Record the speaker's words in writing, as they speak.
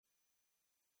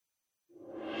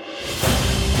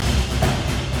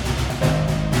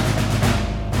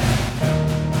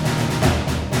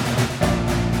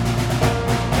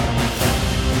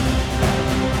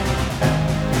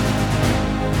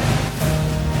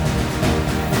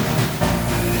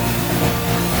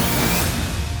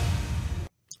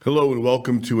Hello and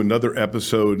welcome to another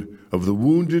episode of the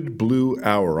Wounded Blue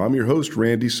Hour. I'm your host,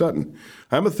 Randy Sutton.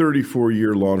 I'm a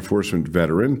 34-year law enforcement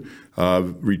veteran,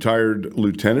 retired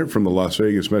lieutenant from the Las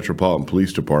Vegas Metropolitan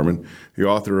Police Department, the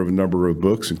author of a number of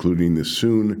books, including the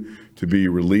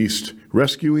soon-to-be-released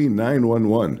Rescuing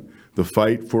 911, The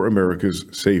Fight for America's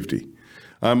Safety.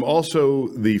 I'm also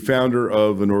the founder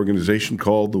of an organization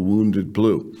called the Wounded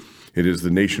Blue. It is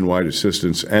the nationwide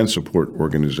assistance and support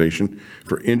organization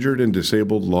for injured and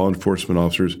disabled law enforcement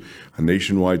officers, a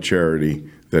nationwide charity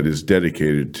that is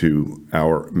dedicated to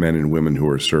our men and women who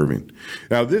are serving.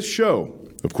 Now, this show,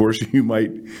 of course, you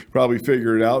might probably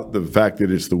figure it out, the fact that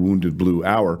it's the Wounded Blue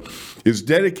Hour, is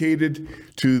dedicated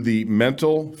to the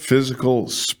mental, physical,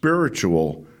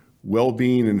 spiritual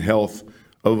well-being and health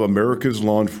of America's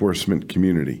law enforcement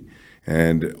community.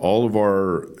 And all of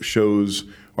our shows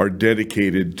are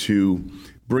dedicated to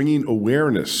bringing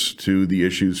awareness to the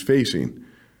issues facing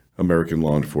American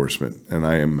law enforcement. And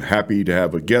I am happy to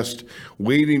have a guest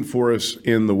waiting for us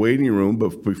in the waiting room.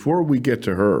 But before we get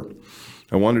to her,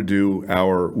 I want to do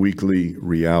our weekly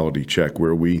reality check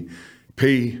where we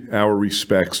pay our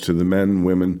respects to the men and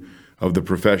women of the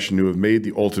profession who have made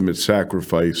the ultimate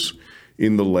sacrifice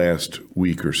in the last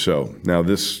week or so. Now,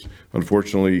 this,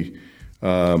 unfortunately,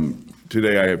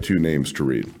 today I have two names to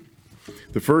read.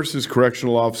 The first is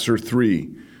Correctional Officer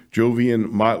 3, Jovian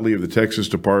Motley of the Texas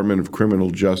Department of Criminal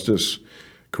Justice,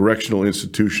 Correctional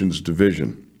Institutions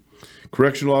Division.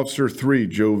 Correctional Officer 3,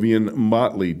 Jovian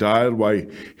Motley, died while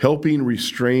helping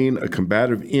restrain a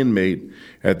combative inmate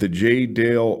at the J.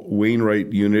 Dale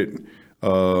Wainwright Unit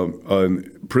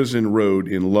on Prison Road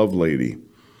in Lovelady.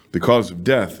 The cause of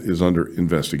death is under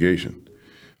investigation.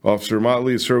 Officer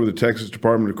Motley has served with the Texas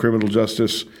Department of Criminal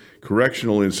Justice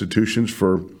Correctional Institutions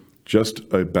for just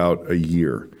about a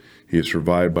year. He is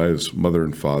survived by his mother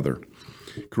and father.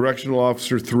 Correctional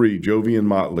Officer 3, Jovian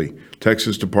Motley,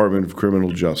 Texas Department of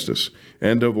Criminal Justice.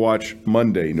 End of watch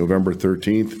Monday, November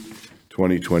 13th,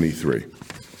 2023.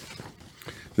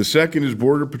 The second is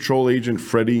Border Patrol Agent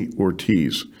Freddie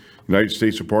Ortiz, United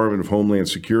States Department of Homeland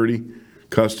Security,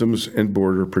 Customs and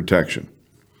Border Protection.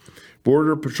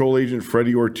 Border Patrol Agent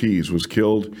Freddie Ortiz was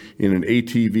killed in an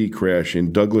ATV crash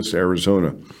in Douglas,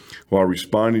 Arizona, while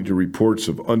responding to reports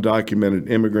of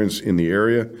undocumented immigrants in the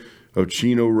area of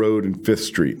Chino Road and 5th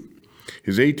Street.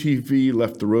 His ATV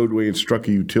left the roadway and struck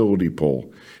a utility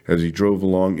pole as he drove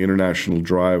along International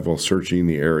Drive while searching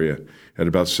the area at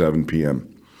about 7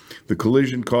 p.m. The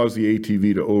collision caused the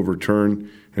ATV to overturn,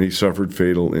 and he suffered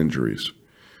fatal injuries.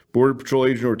 Border Patrol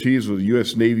Agent Ortiz was a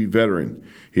U.S. Navy veteran.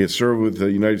 He had served with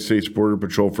the United States Border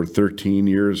Patrol for 13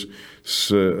 years,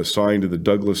 assigned to the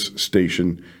Douglas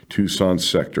Station, Tucson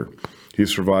sector. He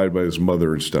is survived by his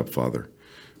mother and stepfather.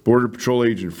 Border Patrol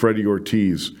Agent Freddie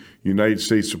Ortiz, United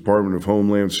States Department of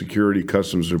Homeland Security,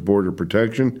 Customs and Border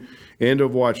Protection. End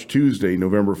of watch Tuesday,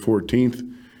 November 14th,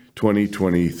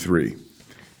 2023.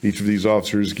 Each of these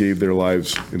officers gave their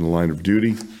lives in the line of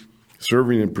duty,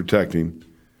 serving and protecting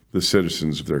the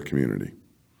citizens of their community.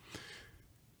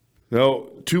 Now,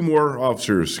 two more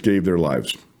officers gave their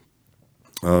lives.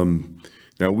 Now,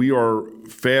 we are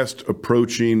fast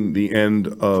approaching the end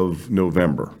of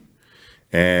November,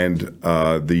 and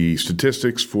the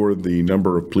statistics for the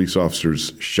number of police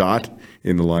officers shot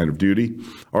in the line of duty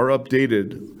are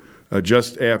updated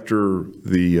just after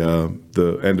the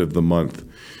end of the month.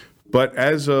 But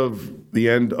as of the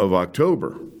end of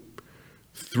October,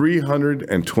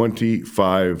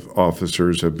 325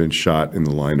 officers have been shot in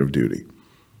the line of duty,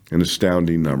 an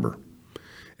astounding number.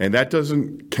 And that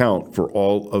doesn't count for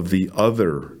all of the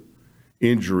other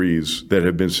injuries that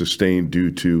have been sustained due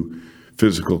to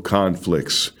physical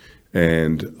conflicts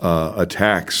and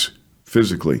attacks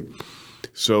physically.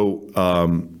 So,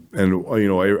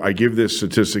 I give this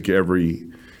statistic every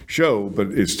show,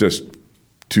 but it's just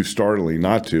too startling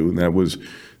not to. And that was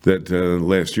that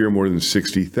last year, more than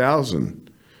 60,000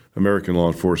 American law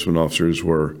enforcement officers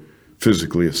were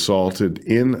physically assaulted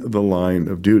in the line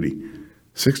of duty.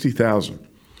 60,000.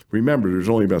 Remember, there's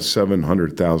only about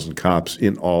 700,000 cops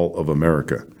in all of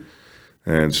America.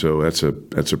 And so that's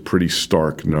a pretty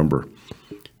stark number.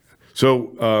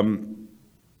 So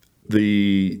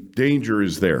the danger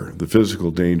is there. The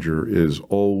physical danger is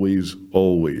always,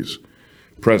 always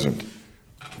present.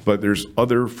 But there's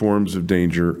other forms of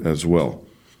danger as well.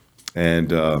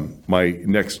 And my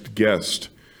next guest,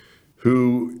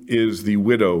 who is the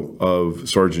widow of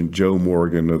Sergeant Joe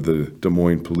Morgan of the Des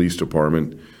Moines Police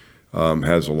Department,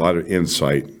 has a lot of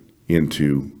insight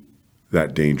into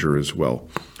that danger as well.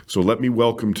 So let me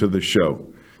welcome to the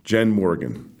show, Jen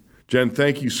Morgan. Jen,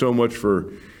 thank you so much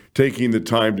for taking the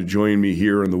time to join me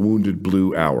here in the Wounded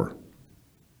Blue Hour.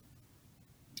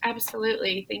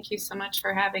 Absolutely. Thank you so much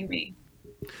for having me.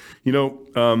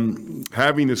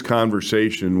 Having this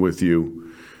conversation with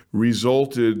you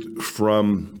resulted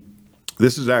from,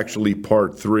 this is actually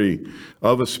part 3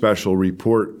 of a special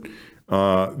report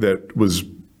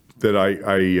that I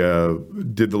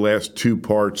did the last 2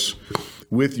 parts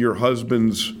with your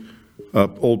husband's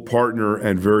old partner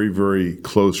and very, very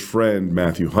close friend,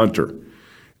 Matthew Hunter.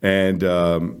 And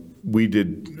we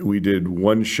did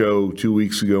one show 2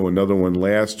 weeks ago, another one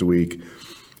last week,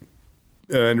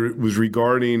 and it was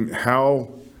regarding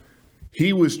how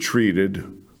he was treated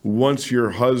once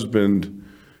your husband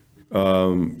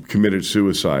committed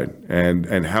suicide,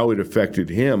 and how it affected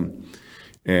him.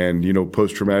 And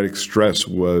post-traumatic stress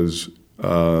was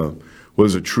a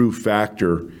true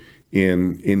factor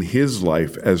in his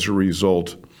life as a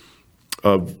result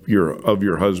of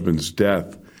your husband's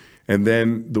death. And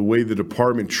then the way the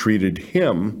department treated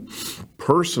him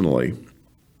personally,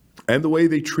 and the way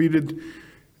they treated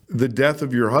the death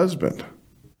of your husband,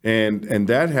 and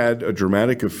that had a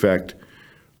dramatic effect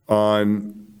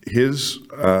on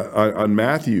on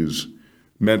Matthew's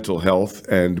mental health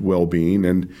and well-being,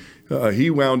 and he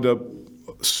wound up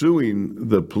suing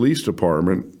the police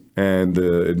department and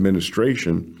the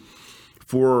administration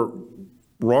for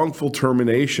wrongful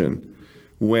termination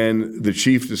when the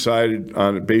chief decided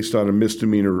based on a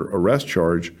misdemeanor arrest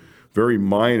charge, very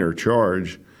minor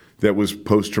charge that was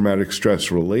post-traumatic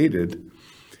stress related,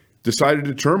 decided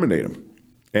to terminate him.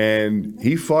 And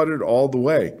he fought it all the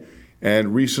way.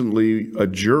 And recently a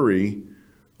jury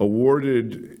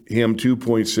awarded him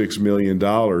 $2.6 million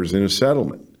in a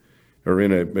settlement, or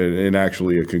in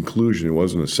actually a conclusion. It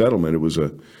wasn't a settlement. It was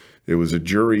a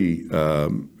jury.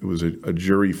 It was a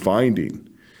jury finding.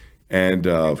 And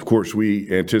of course,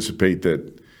 we anticipate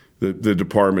that the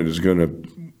department is going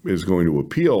to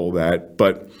appeal that.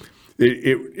 But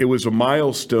it was a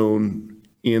milestone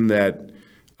in that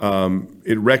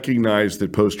it recognized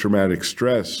that post-traumatic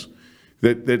stress,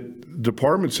 that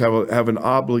departments have an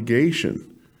obligation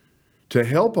to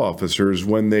help officers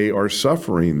when they are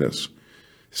suffering this.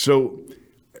 So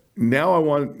now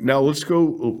let's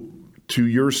go to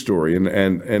your story,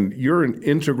 and you're an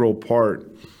integral part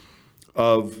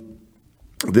of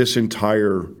this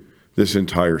entire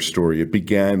story. It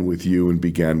began with you and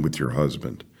began with your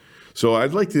husband. So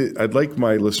I'd like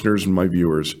my listeners and my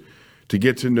viewers to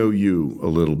get to know you a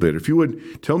little bit. If you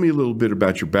would tell me a little bit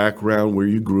about your background, where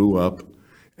you grew up,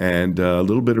 and a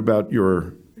little bit about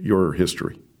your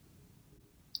history.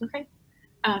 Okay.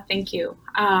 Thank you.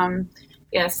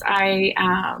 Yes, I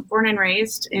born and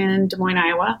raised in Des Moines,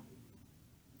 Iowa,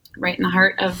 right in the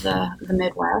heart of the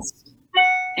Midwest.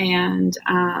 And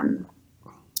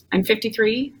I'm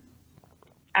 53,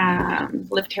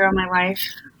 lived here all my life,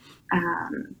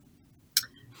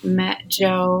 met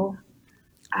Joe,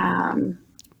 in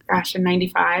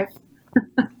 95.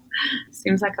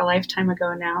 Seems like a lifetime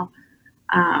ago now.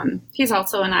 He's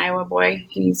also an Iowa boy.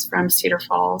 He's from Cedar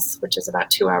Falls, which is about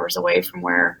 2 hours away from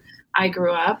where I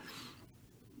grew up.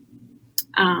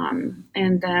 And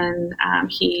then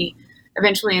he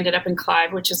eventually ended up in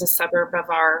Clive, which is a suburb of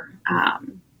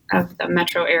of the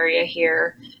metro area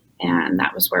here. And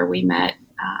that was where we met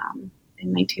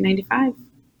in 1995.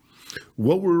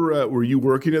 What were you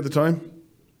working at the time?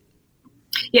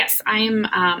 Yes,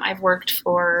 I've worked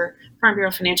for Farm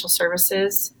Bureau Financial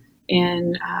Services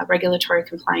in regulatory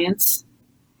compliance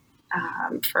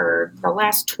for the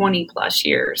last 20 plus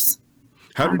years.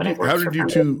 How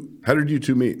did you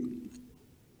two meet?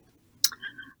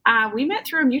 We met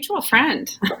through a mutual friend.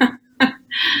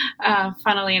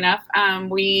 Funnily enough,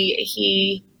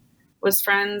 he was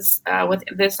friends with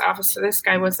this officer. This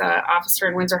guy was an officer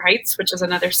in Windsor Heights, which is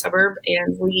another suburb,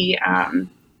 and we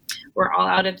were all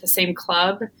out at the same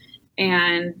club.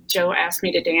 And Joe asked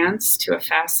me to dance to a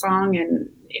fast song, and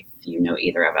if you know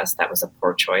either of us, that was a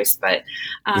poor choice. But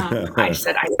I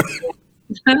said I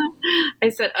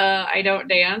don't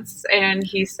dance, and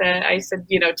I said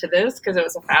to this because it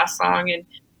was a fast song, and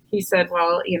he said,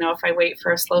 well, if I wait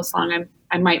for a slow song,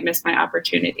 I might miss my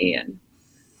opportunity, and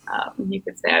you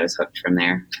could say I was hooked from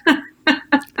there.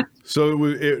 So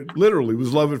it literally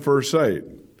was love at first sight.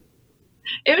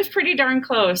 It was pretty darn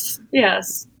close.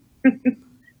 Yes.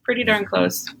 Pretty darn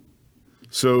close.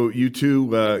 So you two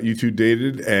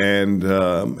dated, and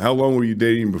how long were you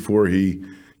dating before he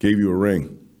gave you a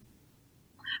ring?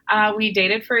 We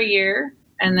dated for a year,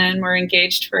 and then we're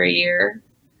engaged for a year,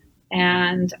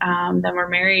 and then we're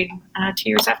married 2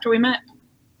 years after we met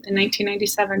in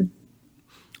 1997.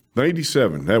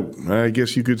 97. I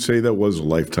guess you could say that was a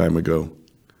lifetime ago.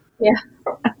 Yeah.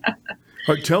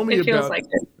 Tell me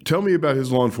about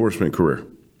his law enforcement career.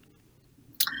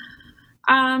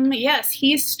 Yes,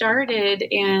 he started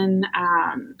in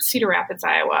Cedar Rapids,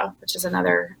 Iowa, which is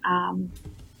another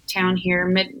town here,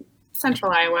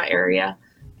 mid-central Iowa area.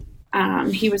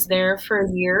 He was there for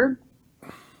a year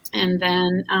and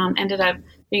then ended up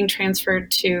being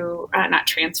transferred to, not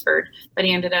transferred, but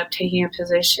he ended up taking a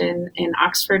position in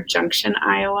Oxford Junction,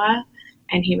 Iowa,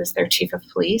 and he was their chief of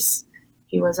police.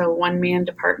 He was a one-man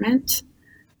department.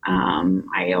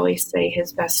 I always say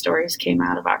his best stories came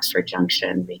out of Oxford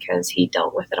Junction because he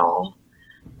dealt with it all.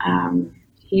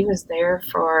 He was there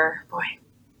for,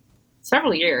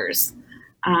 several years,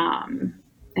 and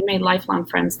made lifelong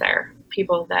friends there,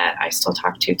 people that I still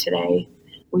talk to today.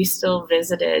 We still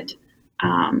visited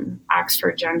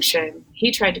Oxford Junction.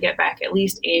 He tried to get back at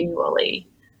least annually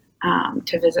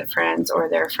to visit friends or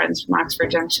their friends from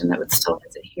Oxford Junction that would still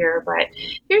visit here. But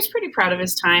he was pretty proud of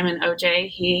his time in OJ.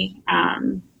 He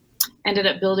ended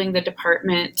up building the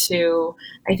department to,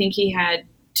 I think he had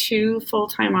 2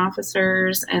 full-time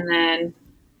officers and then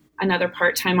another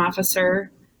part-time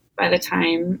officer. By the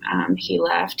time he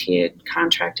left, he had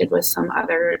contracted with some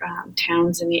other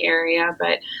towns in the area,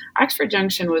 but Oxford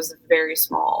Junction was very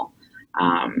small.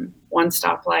 1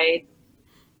 stoplight,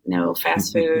 no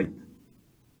fast food.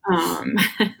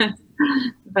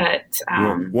 But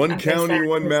one county,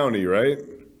 one Mountie, right?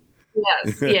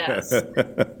 Yes.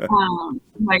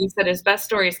 Like I said, his best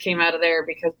stories came out of there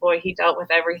because, boy, he dealt with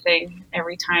everything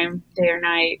every time, day or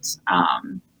night.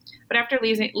 But after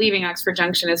leaving Oxford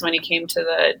Junction is when he came to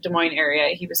the Des Moines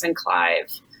area. He was in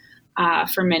Clive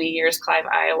for many years, Clive,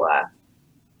 Iowa.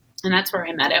 And that's where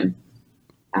I met him.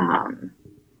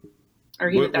 That's where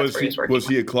he was working. Was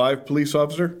he a Clive police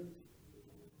officer?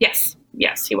 Yes,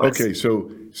 he was. Okay, so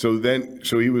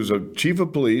he was a chief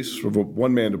of police of a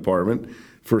one-man department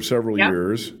for several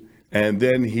years, and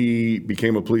then he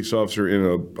became a police officer in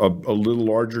a little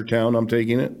larger town, I'm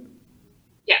taking it?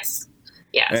 Yes.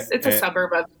 It's a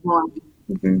suburb of Des Moines.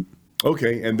 Mm-hmm.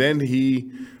 Okay, and then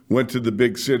he went to the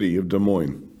big city of Des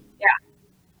Moines.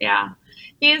 Yeah.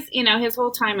 He's, his whole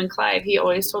time in Clive, he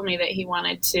always told me that he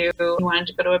wanted to go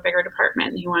to a bigger department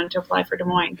and he wanted to apply for Des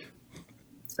Moines.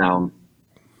 So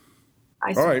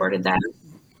I supported that.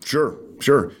 Sure.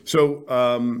 So,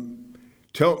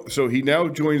 so he now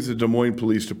joins the Des Moines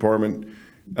Police Department.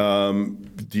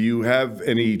 Do you have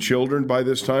any children by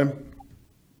this time?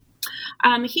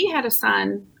 He had a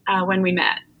son when we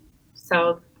met.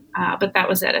 So, but that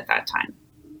was it at that time.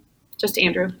 Just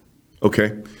Andrew.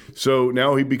 Okay. So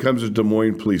now he becomes a Des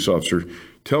Moines police officer.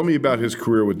 Tell me about his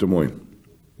career with Des Moines.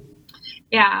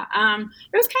 Yeah.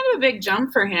 It was kind of a big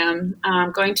jump for him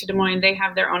going to Des Moines. They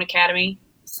have their own academy.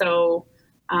 So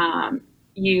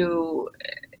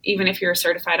even if you're a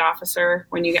certified officer,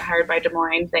 when you get hired by Des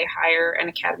Moines, they hire an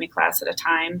academy class at a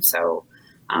time. So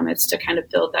it's to kind of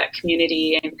build that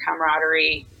community and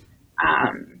camaraderie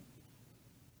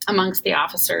amongst the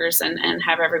officers and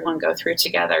have everyone go through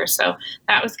together. So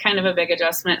that was kind of a big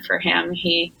adjustment for him.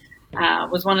 He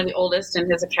was one of the oldest in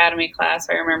his academy class,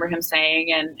 I remember him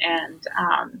saying, and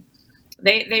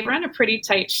they run a pretty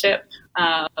tight ship.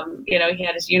 He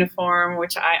had his uniform,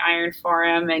 which I ironed for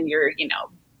him, and your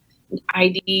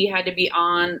ID had to be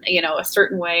on, a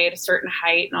certain way at a certain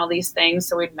height and all these things.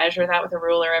 So we'd measure that with a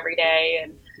ruler every day.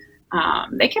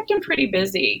 And they kept him pretty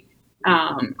busy.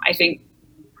 I think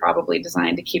probably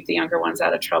designed to keep the younger ones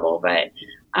out of trouble, but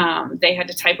they had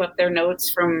to type up their notes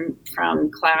from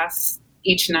class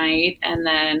each night. And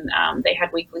then they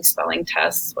had weekly spelling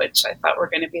tests, which I thought were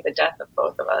going to be the death of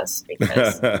both of us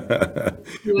because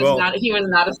he was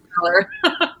not a speller.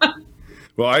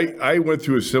 Well, I went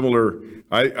through a similar.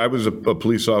 I was a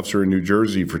police officer in New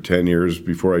Jersey for 10 years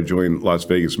before I joined Las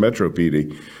Vegas Metro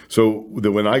PD. So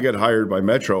when I got hired by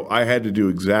Metro, I had to do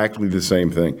exactly the same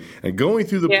thing. And going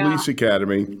through the police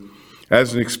academy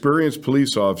as an experienced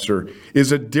police officer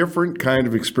is a different kind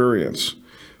of experience.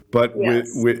 But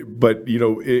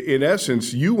in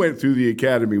essence, you went through the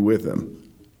academy with him.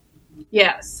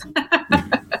 Yes.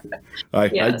 I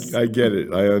get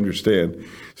it. I understand.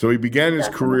 So he began his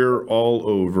career all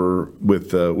over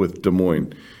with Des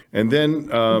Moines, and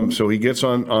then so he gets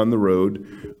on the road.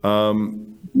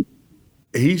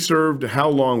 He served how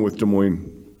long with Des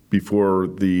Moines before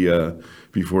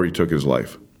he took his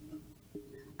life?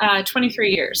 23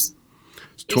 years.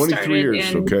 23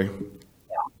 years. Okay.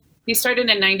 He started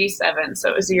in 97, so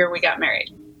it was the year we got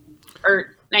married,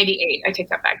 or 98. I take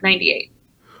that back. 98.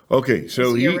 Okay,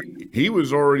 so he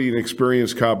was already an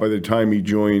experienced cop by the time he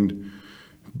joined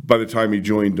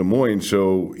Des Moines.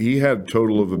 So he had a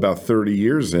total of about 30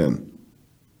 years in.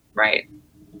 Right.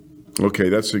 Okay,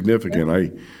 that's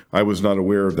significant. I was not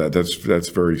aware of that. That's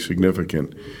very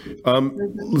significant.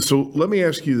 So let me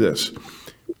ask you this.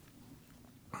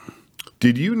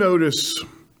 Did you notice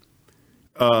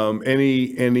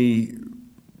any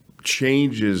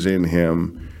changes in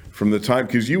him from the time,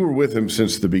 because you were with him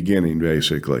since the beginning,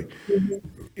 basically? Mm-hmm.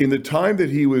 In the time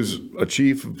that he was a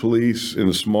chief of police in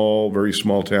a very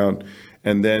small town,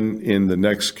 and then in the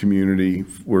next community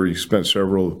where he spent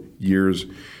several years,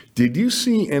 did you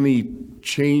see any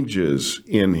changes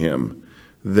in him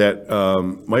that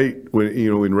might,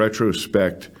 in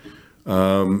retrospect,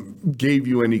 gave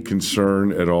you any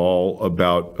concern at all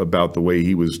about the way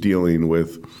he was dealing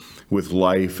with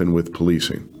life and with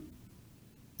policing?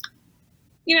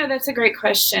 That's a great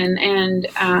question. And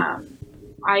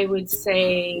I would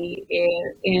say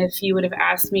if you would have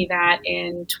asked me that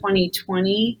in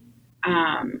 2020,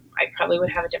 I probably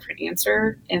would have a different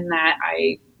answer, in that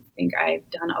I think I've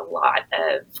done a lot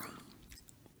of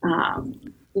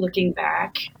looking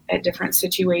back at different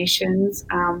situations.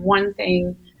 One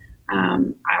thing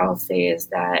I'll say is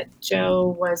that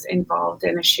Joe was involved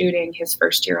in a shooting his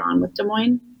first year on with Des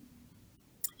Moines.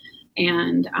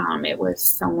 And it was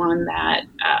someone that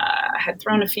had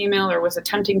thrown a female, or was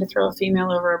attempting to throw a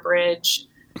female over a bridge,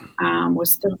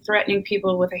 was still threatening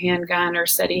people with a handgun, or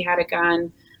said he had a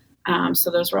gun. So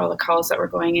those were all the calls that were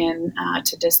going in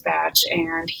to dispatch.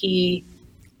 And he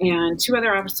and two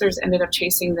other officers ended up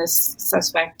chasing this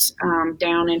suspect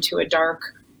down into a dark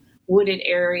wooded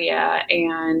area,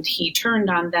 and he turned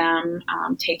on them,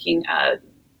 taking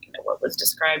what was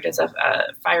described as a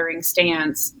firing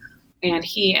stance. And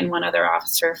he and one other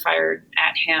officer fired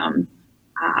at him,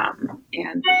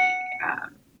 and the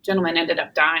gentleman ended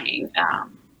up dying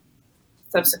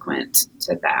subsequent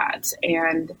to that.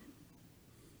 And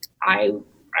I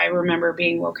remember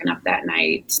being woken up that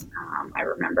night. I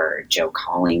remember Joe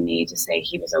calling me to say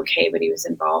he was okay, but he was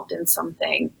involved in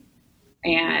something,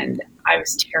 and I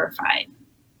was terrified.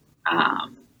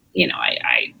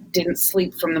 I didn't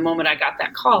sleep from the moment I got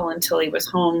that call until he was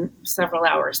home several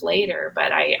hours later.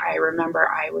 But I remember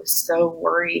I was so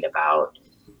worried about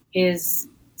his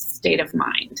state of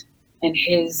mind and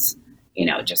his,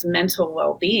 just mental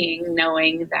well-being,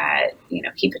 knowing that,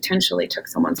 he potentially took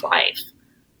someone's life.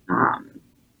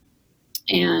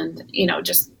 And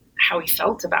just how he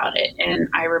felt about it. And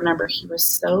I remember he was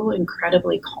so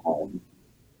incredibly calm,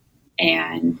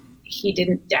 and he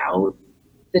didn't doubt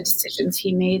the decisions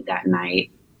he made that night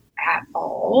at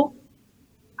all.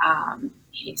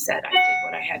 He said, I did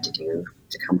what I had to do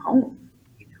to come home.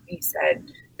 He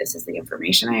said, this is the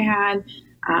information I had.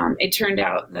 It turned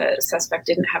out the suspect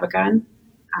didn't have a gun.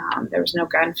 There was no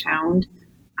gun found.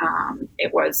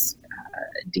 It was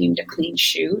deemed a clean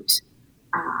shoot.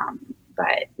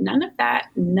 But none of that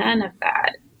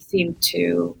seemed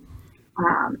to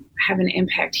have an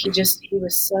impact. He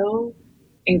was so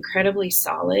incredibly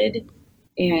solid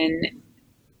in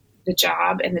the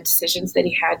job and the decisions that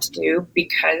he had to do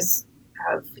because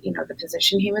of, the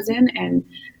position he was in.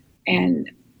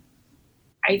 And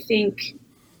I think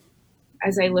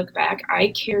as I look back, I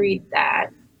carried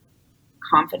that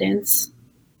confidence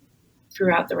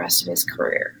throughout the rest of his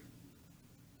career.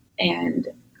 And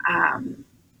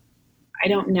I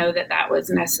don't know that was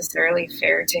necessarily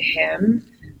fair to him,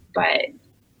 but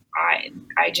I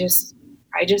just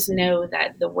know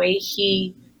that the way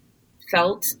he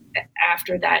felt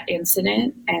after that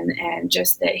incident, and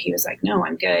just that he was like, no,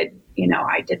 I'm good.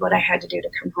 I did what I had to do to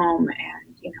come home, and,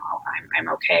 I'm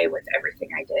okay with everything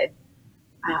I did.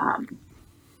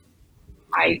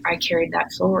 I carried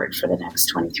that forward for the next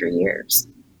 23 years.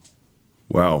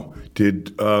 Wow.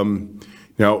 Did,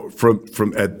 now from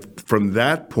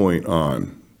that point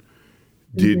on,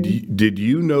 did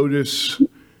you notice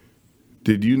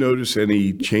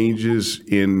any changes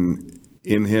in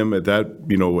him at that,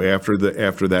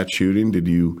 after that shooting? Did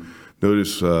you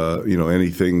notice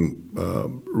anything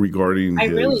regarding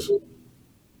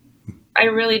I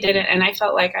really didn't, and I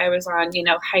felt like I was on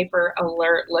hyper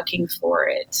alert looking for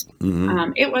it.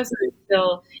 Mm-hmm. It wasn't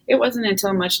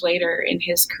until much later in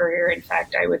his career. In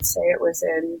fact, I would say it was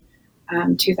in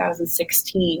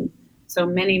 2016. So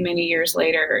many years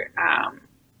later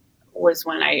was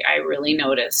when I really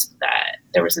noticed that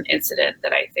there was an incident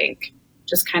that I think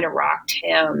just kind of rocked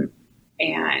him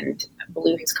and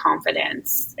blew his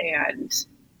confidence. And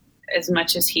as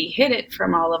much as he hid it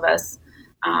from all of us,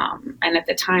 and at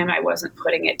the time I wasn't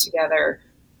putting it together,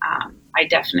 I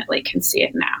definitely can see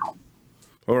it now.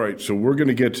 All right, so we're going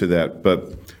to get to that.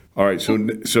 But all right,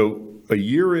 so a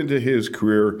year into his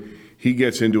career, he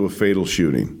gets into a fatal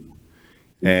shooting.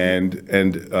 And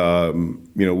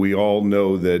we all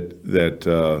know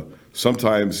that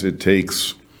sometimes it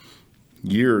takes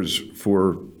years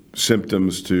for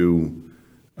symptoms to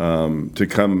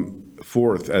come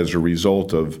forth as a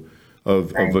result of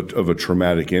of a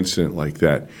traumatic incident like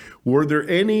that. Were there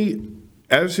any,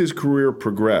 as his career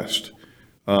progressed,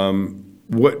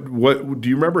 what do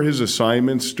you remember his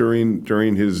assignments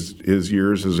during his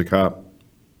years as a cop?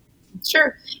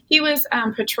 Sure. He was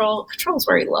patrol. Patrol's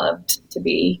where he loved to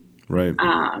be. Right.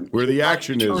 Where the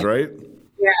action is, right?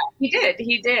 Yeah, he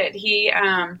did. He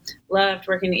loved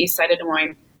working the east side of Des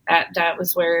Moines. That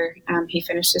was where he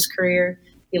finished his career.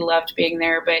 He loved being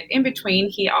there. But in between,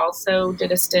 he also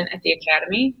did a stint at the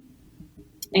academy.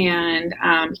 And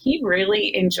he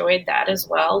really enjoyed that as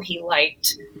well. He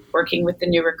liked working with the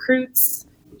new recruits.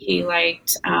 He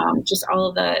liked just all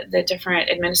of the different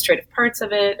administrative parts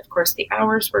of it. Of course, the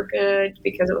hours were good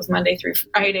because it was Monday through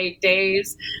Friday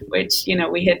days, which,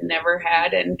 we had never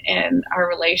had in our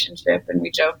relationship. And we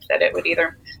joked that it would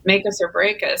either make us or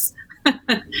break us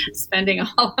spending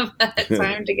all of that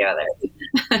time together.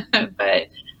 But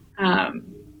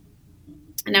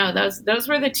no, those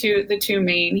were the two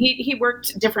main. He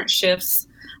worked different shifts.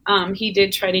 He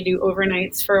did try to do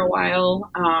overnights for a while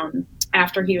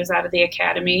after he was out of the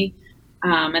academy,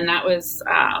 and that was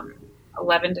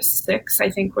 11 to 6, I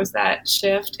think, was that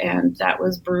shift, and that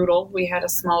was brutal. We had a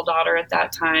small daughter at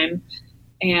that time,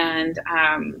 and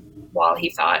while he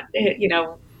thought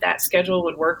that schedule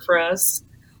would work for us,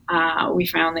 we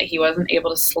found that he wasn't able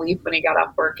to sleep when he got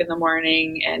off work in the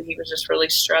morning, and he was just really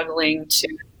struggling to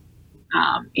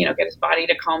get his body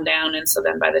to calm down. And so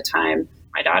then by the time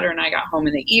my daughter and I got home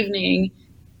in the evening,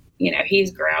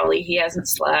 he's growly. He hasn't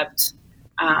slept.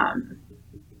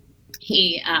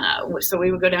 So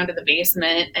we would go down to the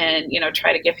basement and,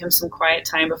 try to give him some quiet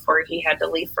time before he had to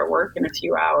leave for work in a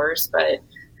few hours. But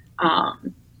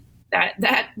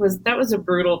that was a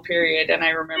brutal period. And I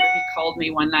remember he called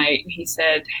me one night and he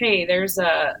said, "Hey, there's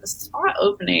a spot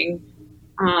opening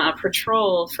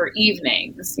patrol for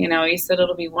evenings." He said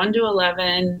it'll be 1 to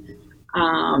 11.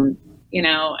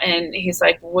 And he's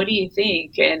like, "What do you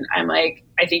think?" And I'm like,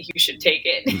 "I think you should take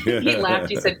it." He laughed.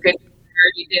 He said, "Good,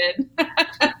 you did."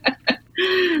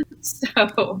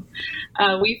 So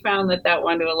we found that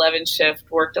 1 to 11 shift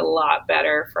worked a lot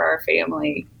better for our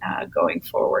family going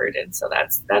forward. And so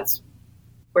that's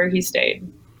where he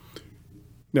stayed.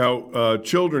 Now,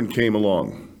 children came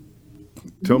along.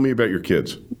 Tell me about your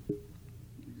kids.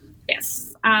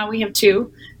 Yes. We have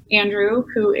two. Andrew,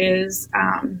 who is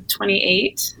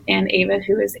 28, and Ava,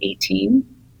 who is 18.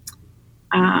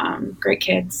 Great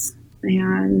kids.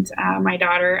 And my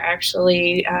daughter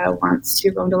actually wants to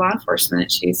go into law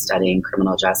enforcement. She's studying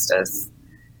criminal justice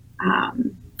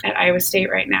at Iowa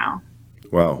State right now.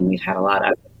 Wow. And we've had a lot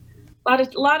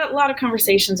of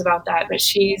conversations about that. But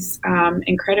she's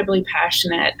incredibly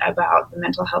passionate about the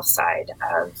mental health side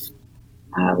of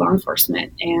law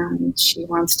enforcement, and she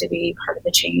wants to be part of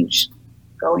the change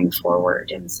going forward.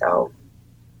 And so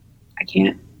I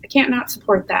can't not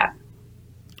support that.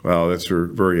 Wow, that's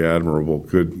very admirable.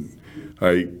 Good.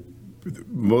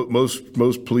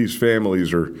 Most police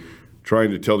families are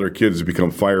trying to tell their kids to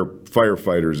become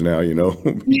firefighters now,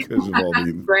 because of all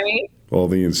the right? all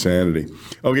the insanity.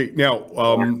 Okay, now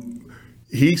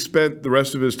he spent the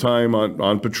rest of his time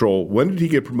on patrol. When did he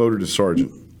get promoted to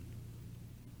sergeant?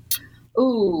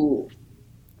 Ooh,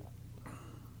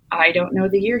 I don't know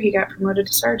the year he got promoted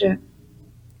to sergeant.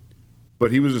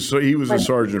 But he was a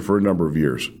sergeant for a number of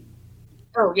years.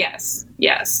 Oh, yes,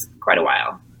 quite a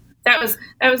while. That was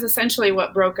essentially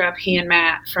what broke up he and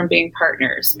Matt from being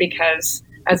partners, because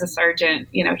as a sergeant,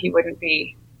 he wouldn't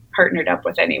be partnered up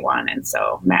with anyone, and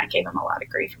so Matt gave him a lot of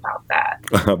grief about that.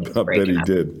 I bet he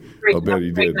did.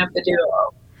 Breaking up the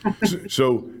duo.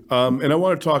 So, and I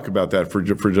want to talk about that for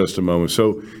just a moment.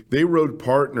 So they rode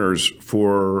partners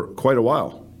for quite a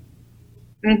while.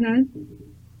 Mm-hmm.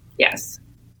 Yes.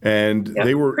 And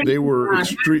they were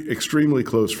extremely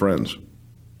close friends.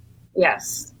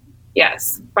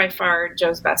 Yes, by far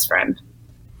Joe's best friend.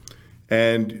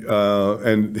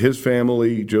 And his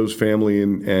family, Joe's family,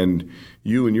 and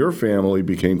you and your family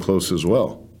became close as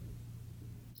well.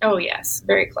 Oh yes,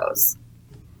 very close,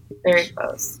 very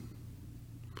close.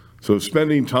 So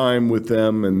spending time with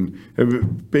them,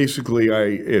 and basically,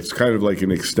 it's kind of like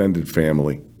an extended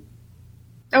family.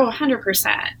 Oh,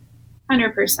 100%,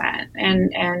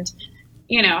 and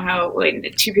how when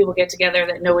two people get together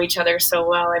that know each other so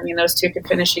well, I mean, those two could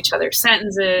finish each other's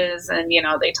sentences, and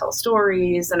they tell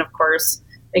stories, and of course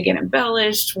they get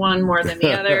embellished, one more than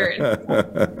the other, and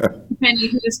depending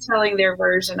who's telling their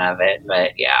version of it.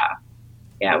 But yeah,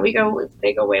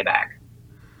 they go way back.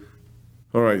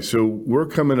 All right, so we're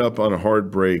coming up on a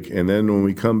hard break, and then when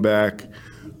we come back,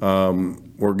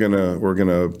 we're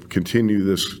gonna continue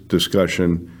this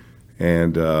discussion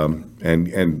and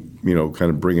kind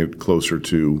of bring it closer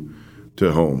to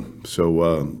to home. So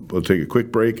we'll take a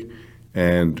quick break,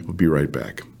 and we'll be right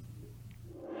back.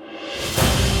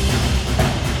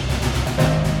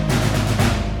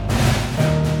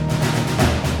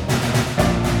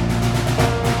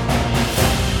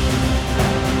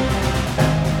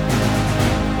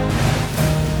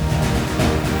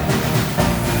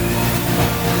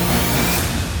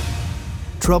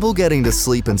 Trouble getting to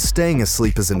sleep and staying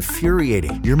asleep is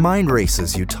infuriating. Your mind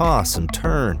races, you toss and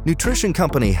turn. Nutrition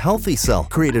company Healthy Cell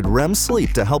created REM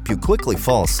sleep to help you quickly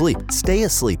fall asleep, stay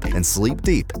asleep, and sleep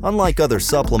deep. Unlike other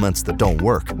supplements that don't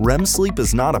work, REM sleep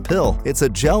is not a pill. It's a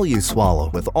gel you swallow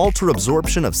with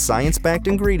ultra-absorption of science-backed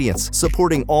ingredients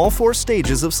supporting all 4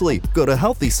 stages of sleep. Go to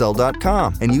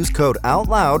healthycell.com and use code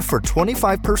OUTLOUD for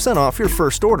 25% off your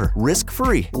first order.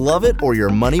 Risk-free. Love it or your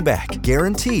money back.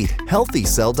 Guaranteed.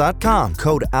 Healthycell.com.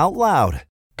 Code OUTLOUD.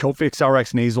 Cofix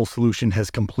RX Nasal Solution has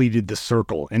completed the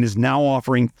circle and is now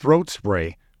offering throat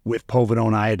spray with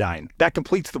povidone iodine. That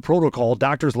completes the protocol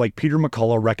doctors like Peter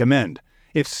McCullough recommend.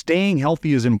 If staying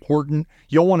healthy is important,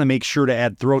 you'll want to make sure to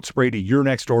add throat spray to your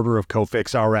next order of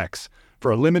Cofix RX. For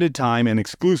a limited time and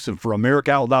exclusive for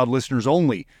America Out Loud listeners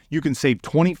only, you can save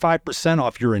 25%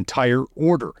 off your entire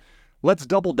order. Let's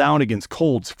double down against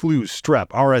colds, flus, strep,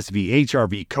 RSV,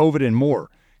 HRV, COVID, and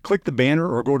more. Click the banner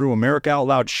or go to America Out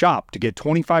Loud shop to get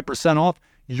 25% off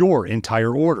your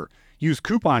entire order. Use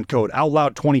coupon code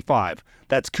OUTLOUD25.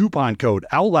 That's coupon code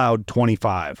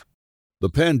OUTLOUD25. The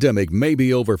pandemic may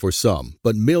be over for some,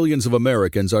 but millions of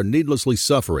Americans are needlessly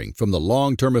suffering from the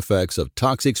long-term effects of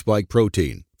toxic spike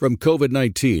protein from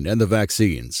COVID-19 and the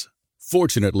vaccines.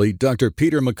 Fortunately, Dr.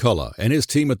 Peter McCullough and his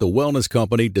team at the Wellness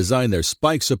Company designed their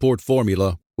spike support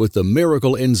formula with the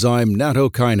miracle enzyme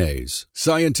nattokinase,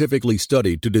 scientifically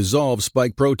studied to dissolve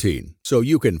spike protein so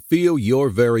you can feel your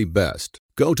very best.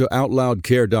 Go to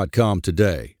OutLoudCare.com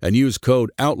today and use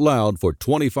code OUTLOUD for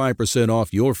 25%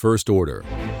 off your first order.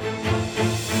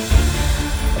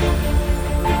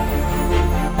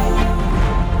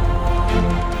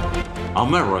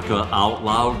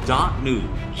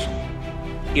 AmericaOutloud.news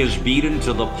is beaten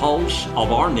to the pulse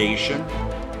of our nation.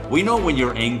 We know when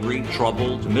you're angry,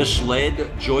 troubled, misled,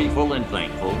 joyful, and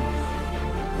thankful.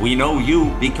 We know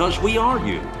you because we are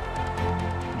you.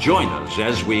 Join us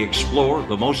as we explore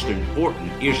the most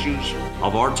important issues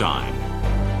of our time.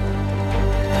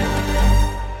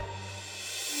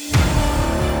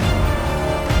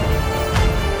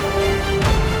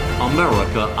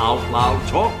 America Out Loud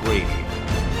Talk Radio.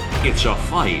 It's a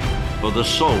fight for the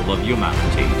soul of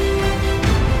humanity.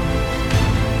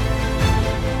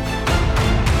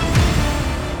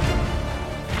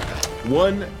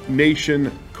 One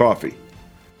Nation Coffee.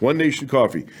 One Nation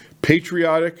Coffee.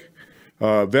 Patriotic,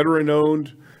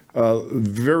 veteran-owned,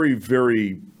 very,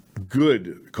 very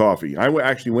good coffee. I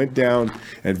actually went down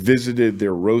and visited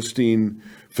their roasting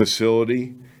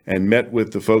facility and met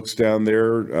with the folks down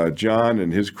there, John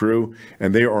and his crew,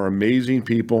 and they are amazing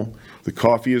people. The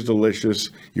coffee is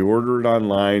delicious. You order it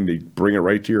online. They bring it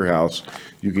right to your house.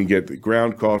 You can get the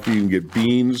ground coffee. You can get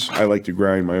beans. I like to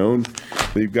grind my own.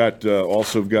 They've got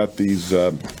also got these,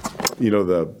 the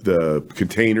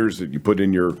containers that you put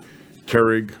in your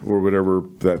Keurig or whatever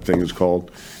that thing is called.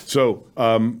 So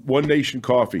One Nation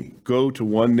Coffee. Go to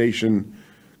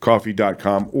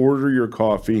onenationcoffee.com. Order your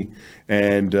coffee,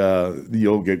 and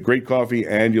you'll get great coffee,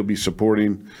 and you'll be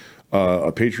supporting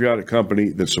a patriotic company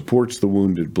that supports the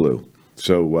Wounded Blue.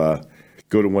 So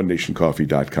go to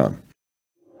onenationcoffee.com.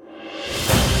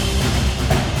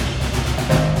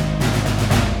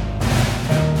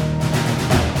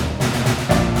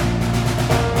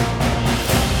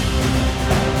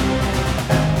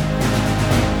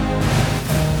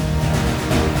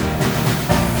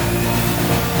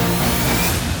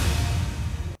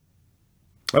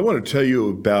 I want to tell you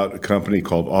about a company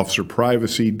called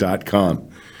officerprivacy.com.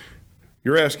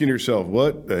 You're asking yourself,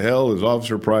 what the hell is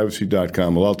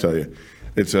officerprivacy.com? Well, I'll tell you.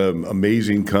 It's an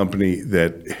amazing company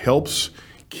that helps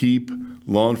keep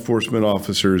law enforcement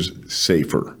officers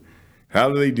safer. How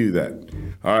do they do that?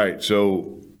 All right,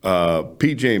 so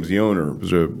Pete James, the owner,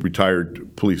 was a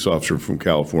retired police officer from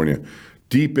California,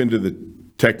 deep into the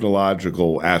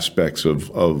technological aspects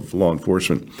of law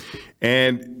enforcement.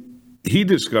 And he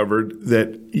discovered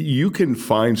that you can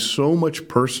find so much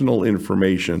personal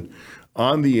information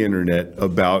on the internet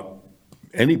about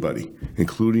anybody,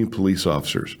 including police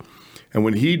officers. And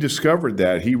when he discovered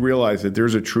that, he realized that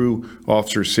there's a true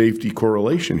officer safety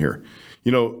correlation here.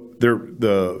 You know,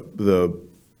 the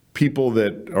people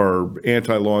that are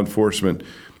anti-law enforcement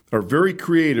are very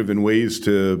creative in ways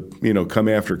to, come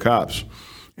after cops.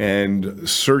 and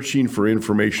searching for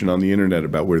information on the internet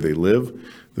about where they live,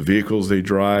 the vehicles they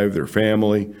drive, their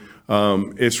family.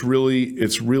 It's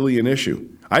really an issue.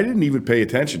 I didn't even pay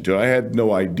attention to it. I had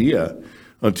no idea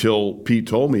until Pete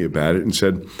told me about it and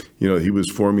said, he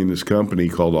was forming this company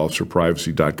called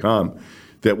officerprivacy.com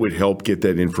that would help get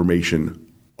that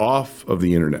information off of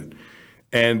the internet.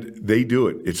 And they do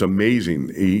it. It's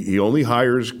amazing. He only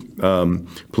hires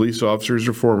police officers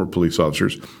or former police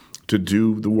officers to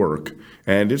do the work.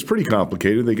 And it's pretty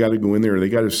complicated. They got to go in there. They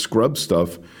got to scrub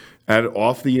stuff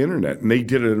off the internet. And they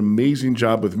did an amazing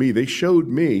job with me. They showed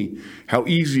me how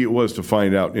easy it was to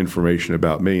find out information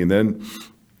about me. And then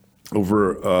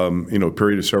over a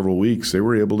period of several weeks, they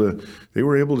were able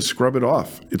to scrub it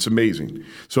off. It's amazing.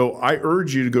 So I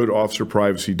urge you to go to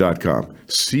officerprivacy.com,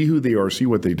 see who they are, see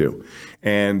what they do,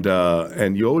 and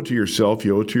you owe it to yourself,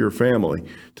 you owe it to your family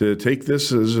to take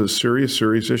this as a serious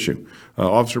issue.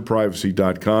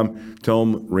 Officerprivacy.com. Tell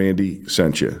them Randy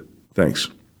sent you. Thanks.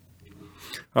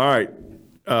 All right.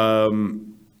 I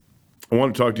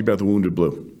want to talk to you about the Wounded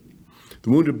Blue. The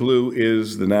Wounded Blue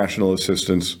is the National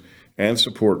Assistance and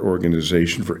Support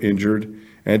Organization for Injured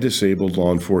and Disabled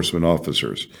Law Enforcement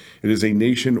Officers. It is a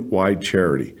nationwide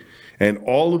charity, and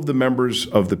all of the members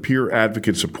of the peer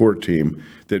advocate support team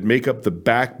that make up the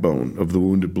backbone of the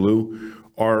Wounded Blue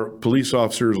are police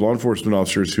officers, law enforcement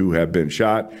officers who have been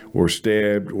shot or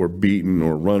stabbed or beaten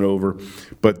or run over,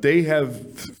 but they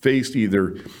have faced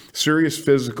either serious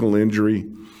physical injury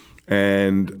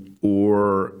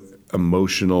or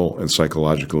emotional and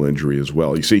psychological injury as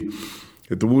well. You see,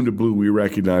 at the Wounded Blue, we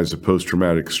recognize that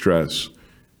post-traumatic stress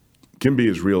can be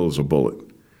as real as a bullet.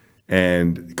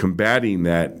 And combating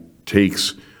that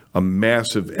takes a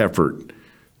massive effort.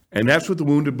 And that's what the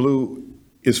Wounded Blue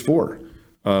is for.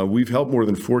 We've helped more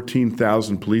than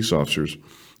 14,000 police officers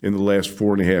in the last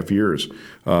 4.5 years.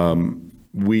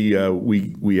 We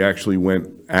actually went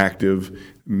active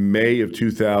May of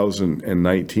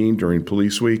 2019 during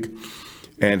Police Week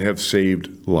and have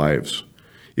saved lives.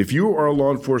 If you are a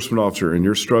law enforcement officer and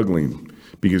you're struggling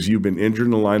because you've been injured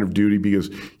in the line of duty, because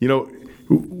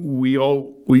we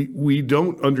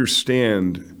don't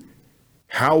understand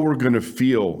how we're going to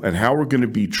feel and how we're going to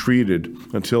be treated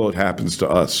until it happens to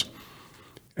us,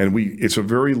 and it's a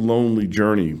very lonely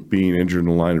journey being injured in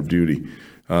the line of duty.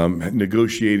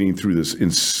 Negotiating through this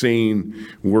insane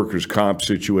workers' comp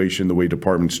situation, the way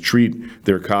departments treat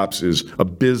their cops is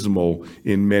abysmal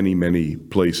in many, many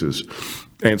places,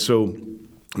 and so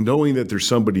knowing that there's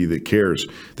somebody that cares,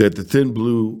 that the Thin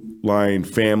Blue Line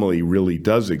family really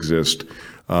does exist,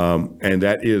 and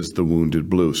that is the Wounded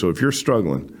Blue. So if you're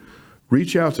struggling,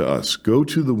 reach out to us. Go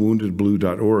to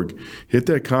thewoundedblue.org, hit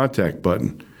that contact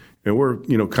button,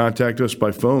 and contact us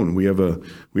by phone. We have a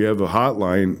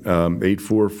hotline,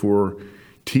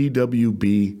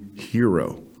 844-TWB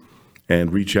HERO,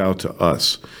 and reach out to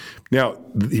us. Now,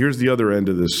 here's the other end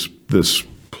of this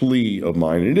plea of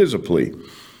mine. It is a plea.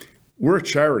 We're a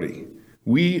charity.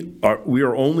 We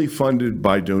are only funded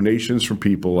by donations from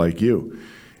people like you,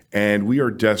 and we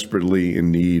are desperately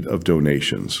in need of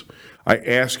donations. I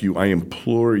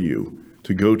implore you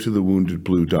to go to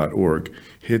thewoundedblue.org,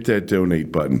 hit that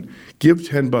donate button, give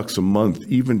 $10 a month,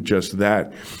 even just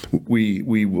that. We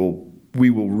will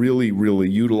really,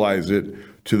 really utilize it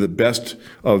to the best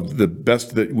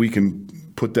that we can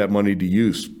put that money to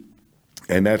use,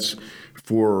 and that's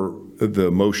for the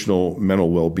emotional, mental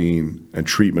well-being and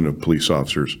treatment of police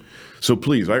officers. So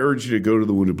please, I urge you to go to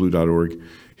thewoundedblue.org,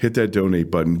 hit that donate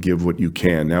button, give what you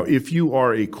can. Now, if you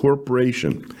are a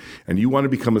corporation and you want to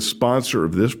become a sponsor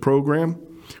of this program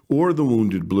or the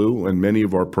Wounded Blue and many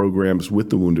of our programs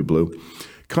with the Wounded Blue,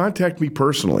 contact me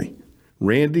personally,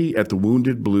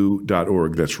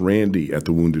 randy@thewoundedblue.org. That's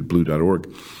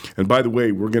randy@thewoundedblue.org. And by the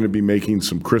way, we're going to be making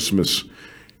some Christmas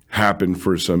happen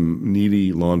for some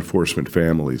needy law enforcement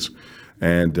families.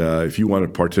 And if you want to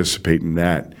participate in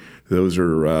that, those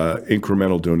are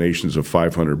incremental donations of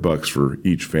 $500 for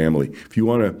each family. If you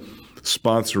want to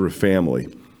sponsor a family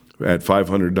at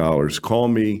 $500, call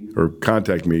me or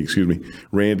contact me,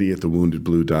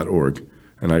 randy@thewoundedblue.org.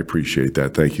 And I appreciate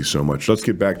that. Thank you so much. Let's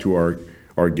get back to our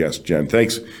guest, Jen.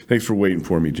 Thanks for waiting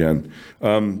for me, Jen.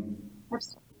 All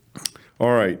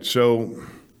right, so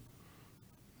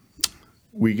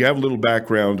we have a little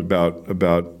background about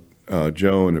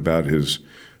Joe and about his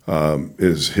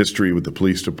history with the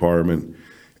police department,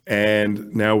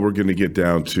 and now we're going to get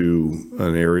down to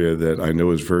an area that I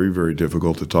know is very, very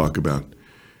difficult to talk about,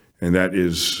 and that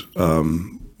is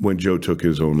when Joe took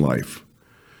his own life.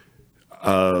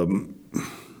 Can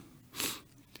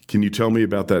you tell me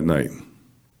about that night?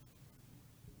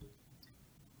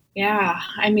 Yeah,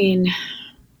 I mean,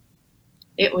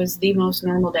 it was the most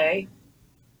normal day.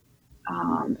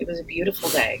 It was a beautiful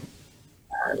day.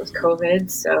 It was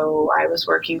COVID, so I was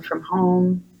working from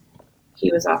home.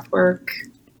 He was off work.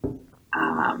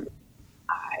 I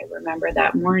remember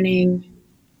that morning.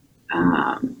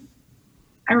 I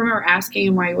remember asking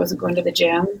him why he wasn't going to the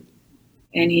gym,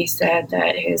 and he said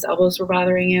that his elbows were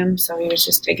bothering him, so he was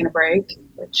just taking a break,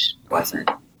 which wasn't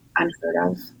unheard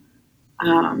of.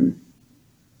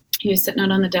 He was sitting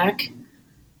out on the deck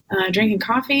drinking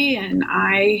coffee, and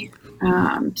I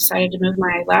decided to move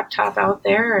my laptop out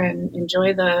there and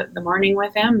enjoy the morning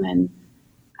with him. And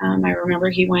I remember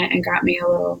he went and got me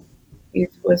he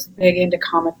was big into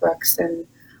comic books and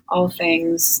all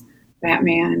things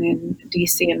Batman and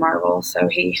DC and Marvel. So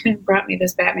he brought me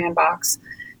this Batman box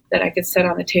that I could set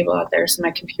on the table out there so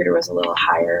my computer was a little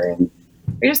higher. And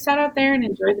we just sat out there and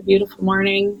enjoyed the beautiful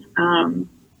morning.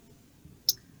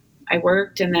 I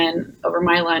worked, and then over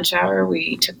my lunch hour,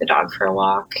 we took the dog for a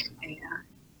walk and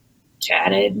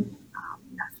chatted.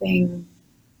 Nothing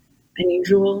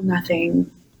unusual, nothing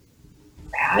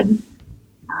bad.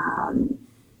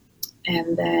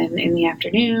 And then in the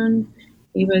afternoon,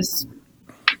 he was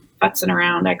futzing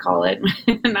around, I call it,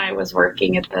 and I was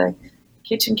working at the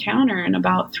kitchen counter. And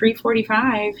about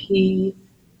 3:45, he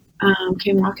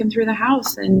came walking through the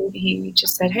house, and he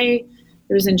just said, "Hey,"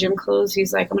 he was in gym clothes.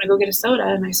 He's like, "I'm going to go get a soda."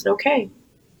 And I said, "Okay."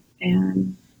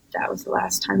 And that was the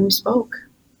last time we spoke.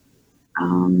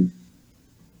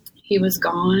 He was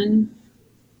gone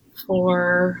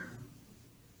for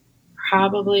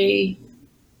probably,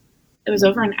 it was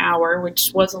over an hour,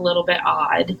 which was a little bit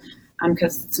odd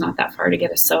because it's not that far to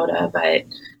get a soda, but I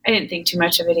didn't think too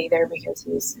much of it either because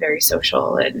he's very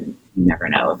social, and you never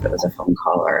know if it was a phone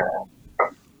call or a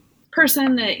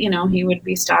person that, he would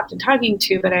be stopped and talking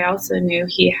to. But I also knew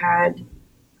he had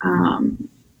a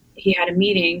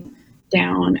meeting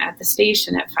down at the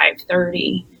station at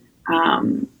 5:30.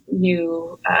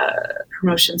 New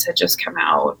promotions had just come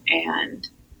out, and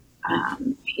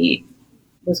he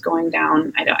was going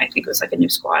down. I think it was like a new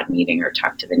squad meeting or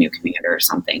talk to the new commander or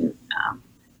something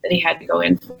that he had to go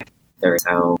in for.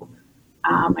 So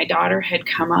my daughter had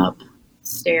come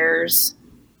upstairs,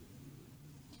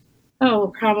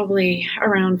 probably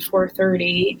around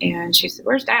 4:30, and she said,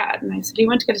 "Where's Dad?" And I said, "He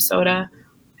went to get a soda."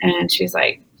 And she's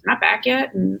like, "Not back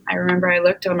yet?" And I remember I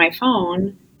looked on my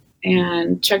phone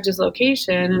and checked his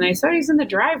location, and I saw he's in the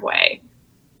driveway.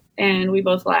 And we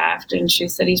both laughed, and she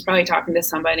said, "He's probably talking to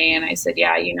somebody." And I said,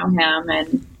 "Yeah, you know him."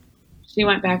 And she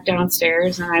went back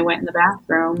downstairs, and I went in the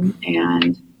bathroom,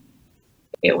 and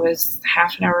it was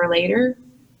half an hour later,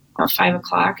 about 5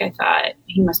 o'clock. I thought,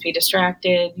 he must be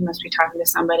distracted. He must be talking to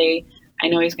somebody. I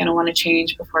know he's going to want to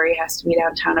change before he has to be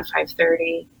downtown at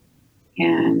 5:30.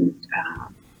 And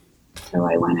so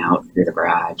I went out through the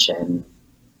garage, and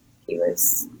he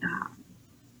was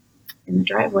in the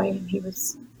driveway, and he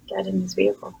was dead in his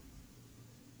vehicle.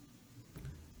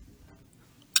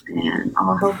 And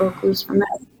all hell broke loose from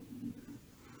that.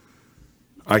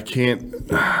 I can't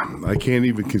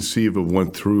even conceive of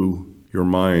what through your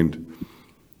mind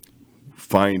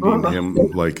finding him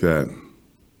like that.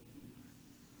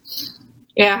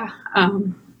 Yeah.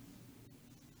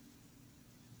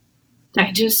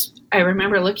 I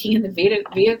remember looking in the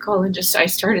vehicle, and I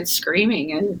started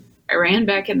screaming, and I ran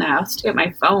back in the house to get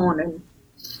my phone and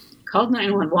called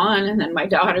 911. And then my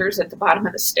daughter's at the bottom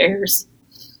of the stairs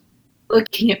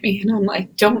looking at me, and I'm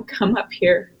like, "Don't come up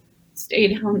here.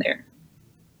 Stay down there."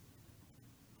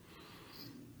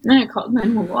 And I called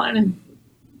 911,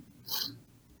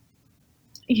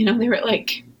 and they were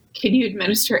like, "Can you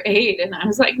administer aid?" And I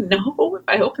was like, "No, if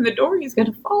I open the door, he's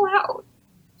going to fall out."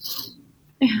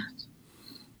 And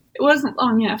it wasn't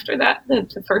long after that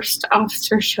the first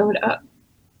officer showed up.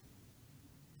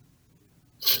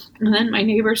 And then my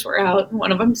neighbors were out, and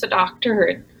one of them's a doctor,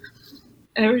 and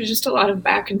there was just a lot of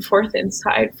back and forth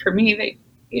inside for me.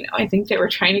 I think they were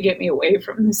trying to get me away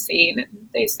from the scene, and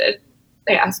they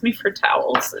asked me for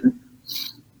towels, and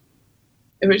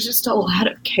it was just a lot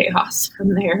of chaos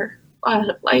from there, a lot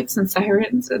of lights and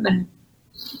sirens. And then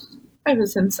I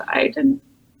was inside and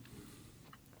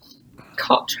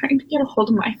trying to get a hold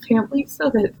of my family so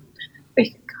that they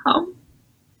could come.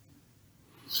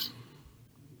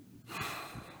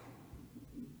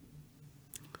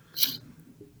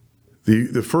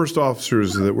 The first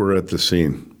officers that were at the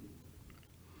scene.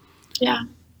 Yeah.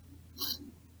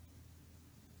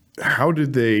 How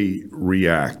did they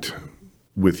react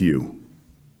with you?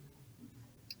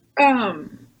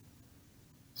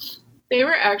 They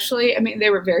were actually, they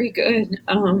were very good.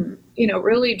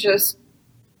 Really just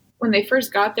when they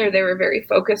first got there, they were very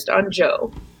focused on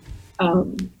Joe.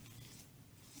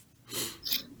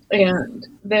 And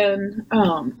then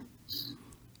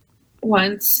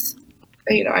once,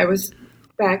 I was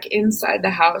back inside the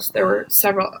house, there were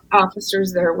several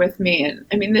officers there with me. And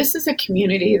I mean, this is a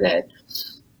community that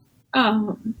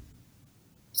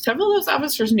several of those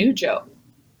officers knew Joe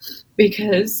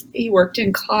because he worked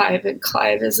in Clive, and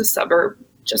Clive is a suburb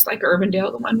just like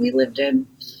Urbandale, the one we lived in.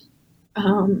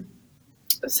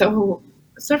 So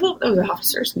several of those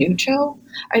officers knew Joe.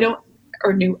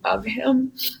 Knew of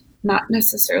him. Not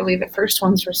necessarily the first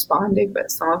ones responding, but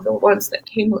some of the ones that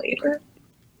came later.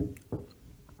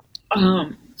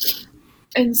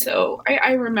 And so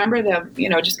I remember them,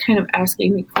 just kind of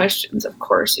asking me questions, of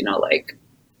course, like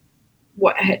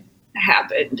what had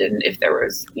happened and if there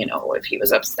was, if he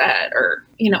was upset or,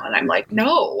 and I'm like,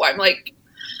 no, I'm like,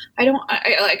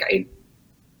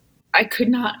 I could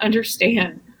not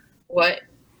understand what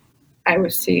I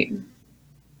was seeing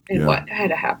and what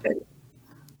had happened.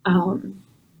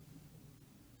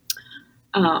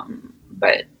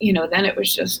 But then it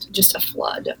was just a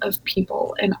flood of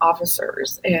people and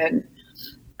officers. And,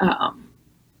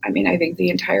 I think the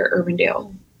entire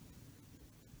Urbandale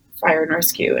Fire and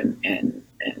Rescue and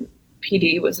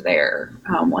PD was there.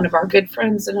 One of our good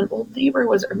friends and an old neighbor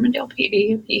was Urbandale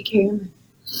PD, and he came.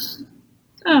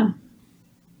 And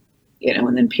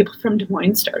then people from Des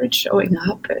Moines started showing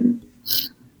up, and,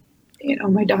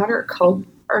 my daughter called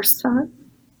our son,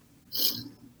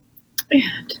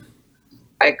 and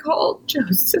I called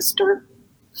Joe's sister,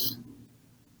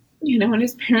 and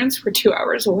his parents were 2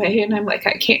 hours away, and I'm like,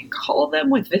 I can't call them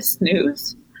with this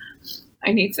news.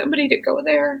 I need somebody to go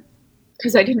there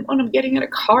because I didn't want him getting in a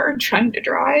car and trying to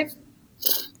drive.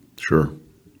 Sure.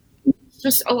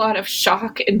 Just a lot of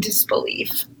shock and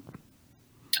disbelief.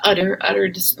 Utter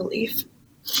disbelief.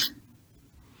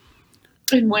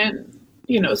 And when,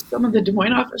 some of the Des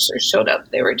Moines officers showed up,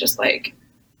 they were just like,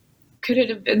 could it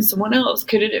have been someone else?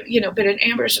 Could it have, been an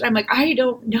ambush? And I'm like, I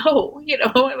don't know.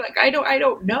 I'm like, I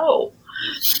don't know.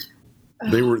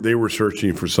 They were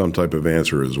searching for some type of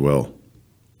answer as well.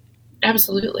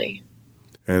 Absolutely.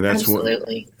 And that's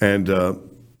absolutely. And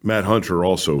Matt Hunter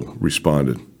also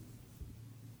responded.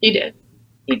 He did.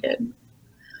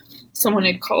 Someone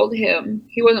had called him.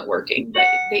 He wasn't working, but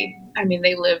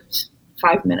they lived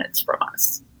 5 minutes from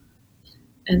us.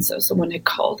 And so someone had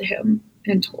called him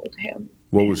and told him.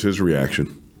 What was his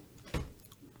reaction?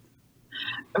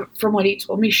 From what he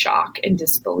told me, shock and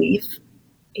disbelief.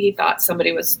 He thought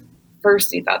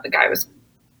the guy was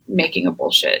making a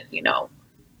bullshit,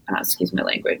 excuse my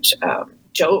language,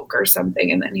 joke or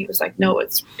something. And then he was like, no,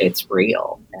 it's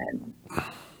real. And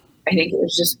I think it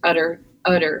was just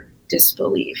utter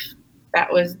disbelief.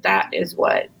 That is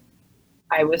what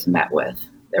I was met with.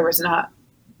 There was not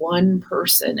one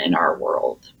person in our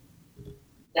world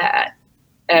that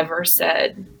ever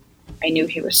said, I knew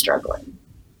he was struggling.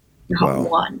 Not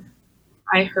one.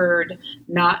 I heard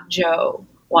not Joe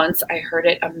once. I heard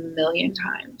it 1,000,000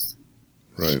 times.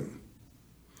 Right.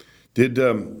 Did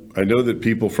I know that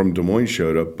people from Des Moines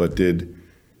showed up, but did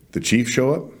the chief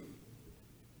show up?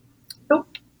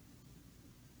 Nope.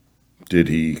 Did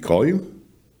he call you?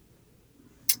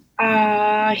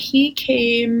 He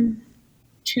came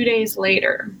 2 days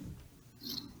later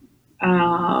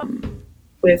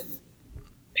with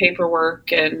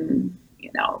paperwork and,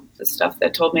 the stuff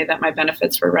that told me that my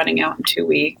benefits were running out in 2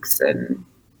 weeks. And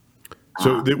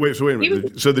wait a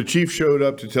minute. So the chief showed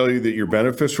up to tell you that your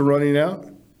benefits were running out?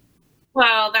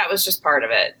 Well, that was just part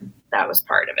of it.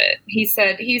 He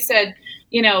said,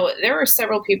 there were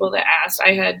several people that asked.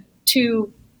 I had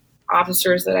 2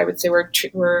 officers that I would say were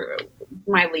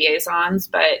my liaisons,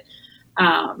 but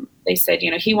they said,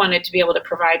 he wanted to be able to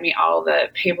provide me all the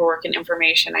paperwork and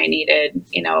information I needed.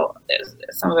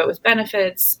 Some of it was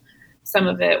benefits, some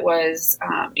of it was,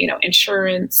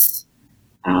 insurance,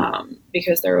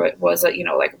 because there was a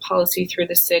policy through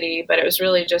the city, but it was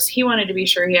really just, he wanted to be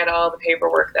sure he had all the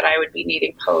paperwork that I would be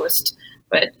needing post.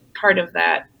 But part of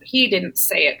that, he didn't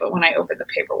say it, but when I opened the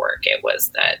paperwork, it was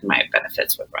that my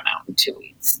benefits would run out in 2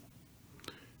 weeks.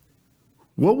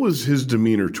 What was his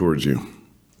demeanor towards you?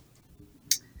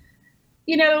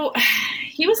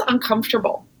 He was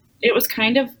uncomfortable. It was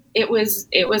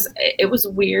it was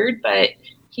weird, but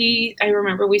I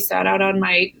remember we sat out on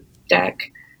my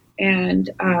deck and,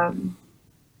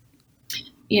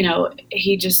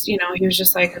 he just, he was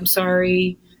just like, I'm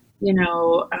sorry,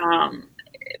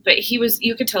 but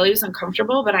you could tell he was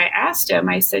uncomfortable, but I asked him,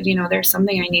 I said, there's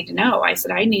something I need to know. I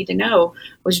said, I need to know,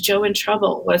 was Joe in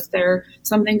trouble? Was there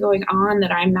something going on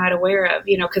that I'm not aware of?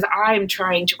 Cause I'm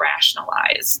trying to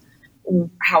rationalize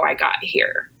how I got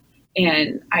here.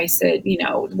 And I said,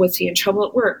 was he in trouble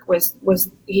at work? Was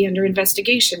he under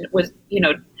investigation?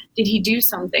 Did he do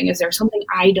something? Is there something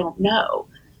I don't know?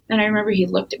 And I remember he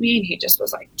looked at me and he just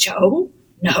was like, Joe,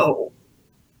 no.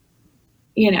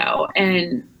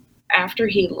 And after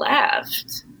he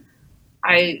left,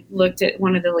 I looked at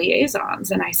one of the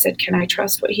liaisons and I said, can I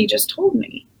trust what he just told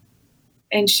me?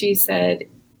 And she said,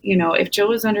 if Joe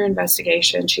was under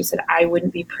investigation, she said, I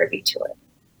wouldn't be privy to it.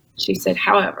 She said,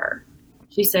 however,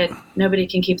 she said, nobody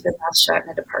can keep their mouth shut in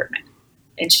a department.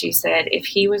 And she said, if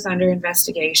he was under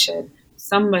investigation,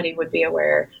 somebody would be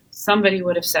aware, somebody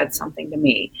would have said something to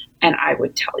me, and I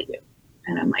would tell you.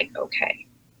 And I'm like, okay.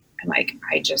 I'm like,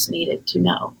 I just needed to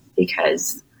know,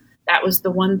 because that was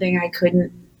the one thing I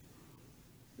couldn't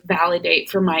validate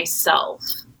for myself.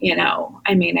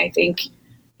 I think,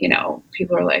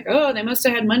 people are like, oh, they must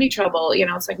have had money trouble.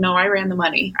 It's like, no, I ran the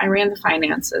money. I ran the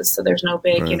finances. So there's no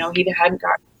big, right. He hadn't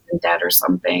gotten in debt or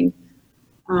something.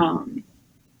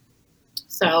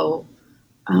 So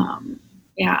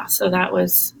that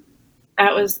was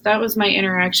my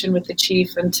interaction with the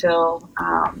chief until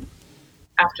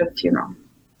after the funeral,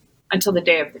 until the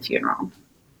day of the funeral.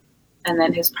 And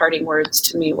then his parting words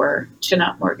to me were, chin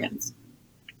up, Morgans.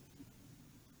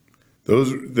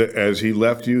 As he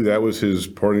left you, that was his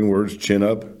parting words, chin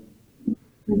up?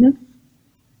 Mm-hmm.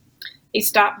 He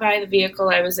stopped by the vehicle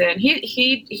I was in.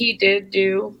 He did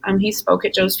do, he spoke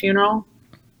at Joe's funeral.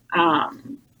 I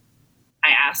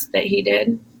asked that he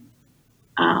did.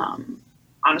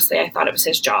 Honestly, I thought it was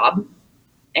his job.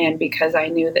 And because I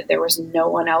knew that there was no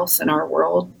one else in our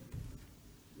world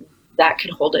that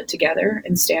could hold it together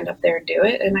and stand up there and do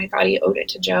it. And I thought he owed it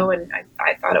to Joe. And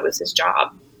I thought it was his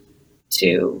job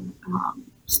to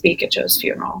speak at Joe's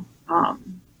funeral.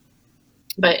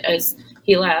 But as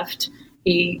he left,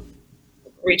 he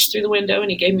reached through the window and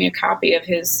he gave me a copy of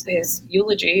his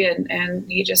eulogy. And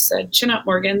he just said, chin up,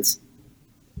 Morgans.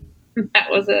 That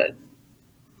was it.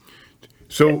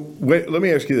 So let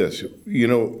me ask you this.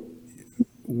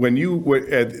 When you were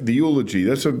at the eulogy,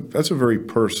 that's a very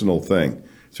personal thing.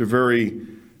 It's a very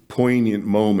poignant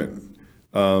moment.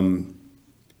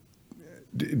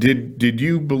 Did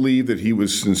you believe that he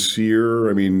was sincere?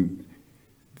 I mean,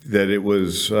 that it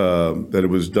was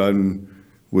done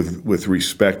with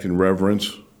respect and reverence?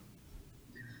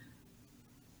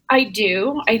 I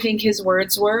do. I think his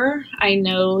words were. I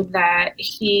know that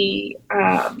he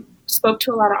spoke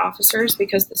to a lot of officers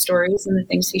because the stories and the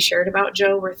things he shared about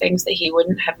Joe were things that he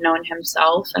wouldn't have known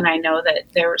himself. And I know that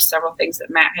there were several things that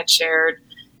Matt had shared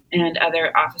and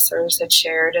other officers had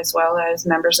shared, as well as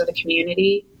members of the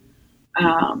community.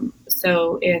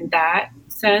 So in that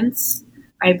sense,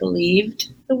 I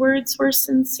believed the words were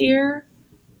sincere.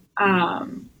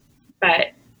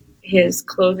 But his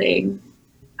clothing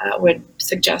would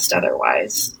suggest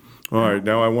otherwise. All right,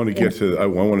 now I want to get to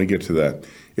that.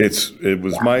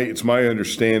 It's my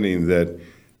understanding that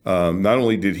not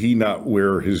only did he not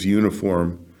wear his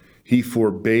uniform, he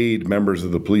forbade members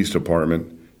of the police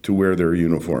department to wear their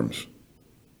uniforms.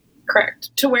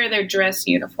 Correct, to wear their dress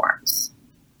uniforms.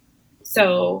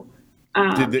 So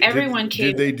everyone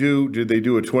came. Did they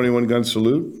do a 21 gun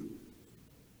salute?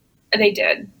 They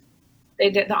did.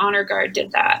 The honor guard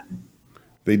did that.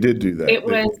 They did do that. It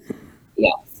was,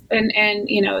 yes. And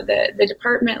the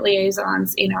department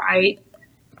liaisons,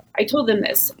 I told them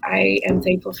this. I am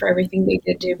thankful for everything they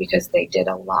did do because they did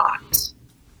a lot.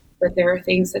 But there are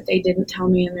things that they didn't tell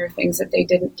me, and there are things that they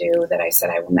didn't do that I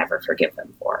said I will never forgive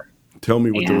them for. Tell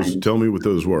me what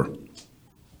those were.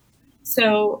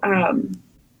 So,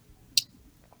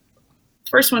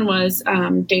 first one was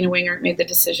Dana Wingert made the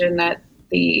decision that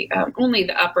only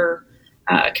the upper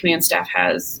command staff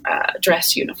has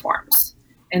dress uniforms,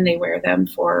 and they wear them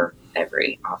for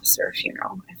every officer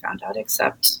funeral, I found out,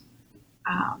 except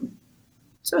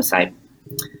suicide.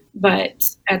 But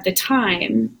at the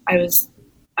time, I was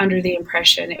under the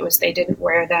impression they didn't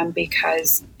wear them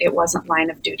because it wasn't line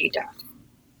of duty death.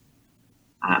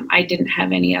 I didn't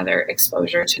have any other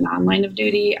exposure to non-line of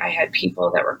duty. I had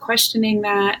people that were questioning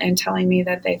that and telling me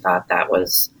that they thought that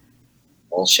was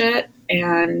bullshit.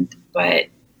 But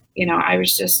I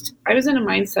was in a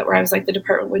mindset where I was like, the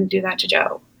department wouldn't do that to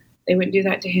Joe. They wouldn't do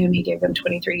that to him. He gave them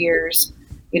 23 years.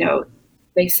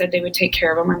 They said they would take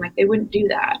care of him. I'm like, they wouldn't do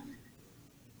that.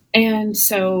 And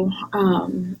so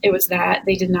it was that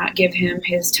they did not give him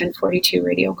his 1042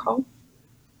 radio call,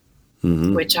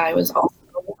 which I was also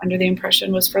under the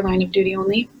impression was for line of duty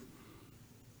only.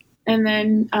 And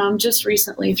then just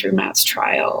recently through Matt's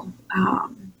trial, I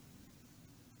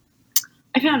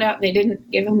found out they didn't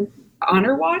give him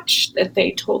honor watch that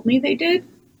they told me they did.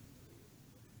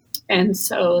 And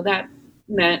so that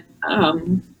meant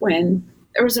when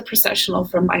there was a processional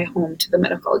from my home to the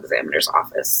medical examiner's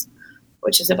office,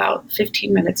 which is about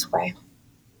 15 minutes away.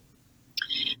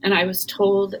 And I was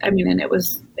told, and it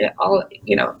was all,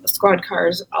 squad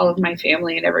cars, all of my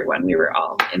family and everyone, we were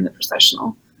all in the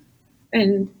processional.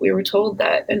 And we were told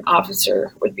that an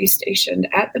officer would be stationed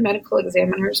at the medical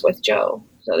examiners with Joe,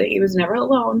 so that he was never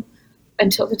alone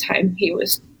until the time he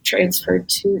was transferred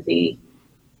to the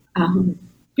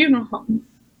funeral home.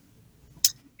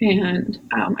 And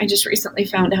I just recently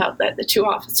found out that the 2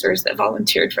 officers that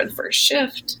volunteered for the first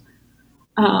shift,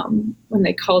 when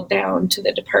they called down to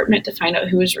the department to find out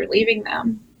who was relieving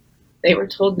them, they were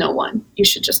told, no one, you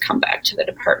should just come back to the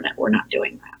department. We're not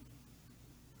doing that.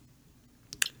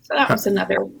 So that was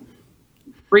another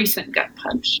recent gut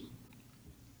punch.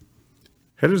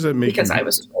 How does that make because you, I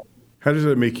was told. How does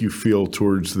that make you feel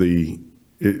towards the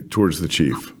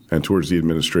chief and towards the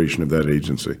administration of that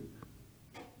agency?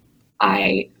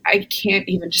 I can't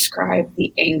even describe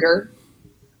the anger,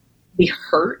 the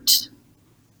hurt,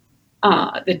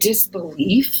 the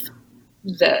disbelief,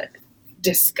 the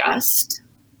disgust.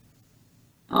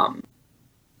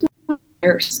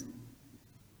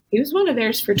 He was one of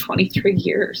theirs for 23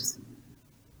 years.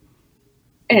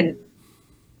 And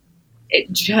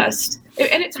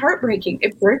it's heartbreaking.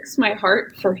 It breaks my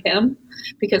heart for him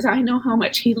because I know how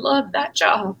much he loved that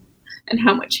job and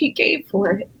how much he gave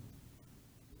for it.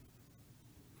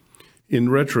 In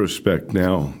retrospect,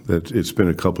 now that it's been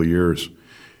a couple of years,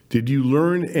 did you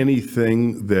learn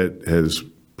anything that has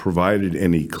provided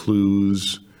any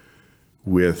clues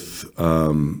with,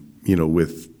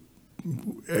 with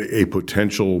a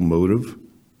potential motive?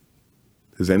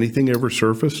 Has anything ever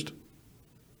surfaced?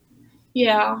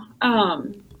 Yeah.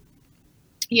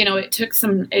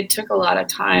 It took a lot of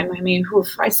time.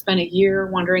 I spent a year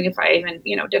wondering if I even,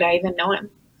 did I even know him?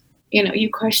 You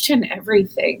question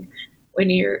everything when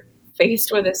you're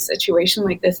faced with a situation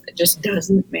like this that just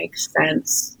doesn't make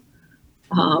sense.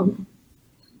 And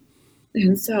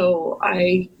so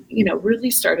I,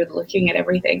 really started looking at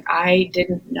everything. I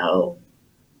didn't know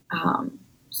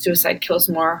suicide kills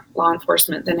more law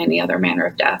enforcement than any other manner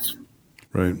of death.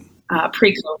 Right.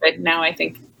 Pre-COVID. Now I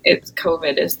think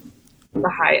COVID is the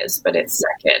highest, but it's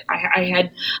second.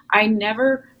 I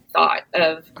never thought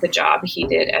of the job he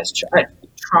did as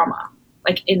trauma,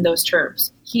 like in those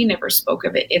terms. He never spoke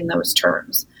of it in those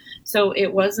terms. So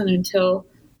it wasn't until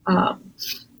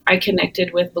I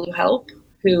connected with Blue Help,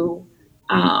 who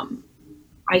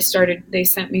they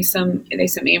sent me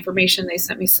information, they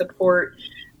sent me support,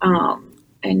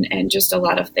 and just a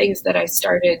lot of things that I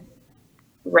started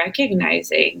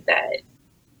recognizing that,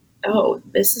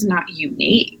 this is not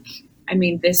unique. I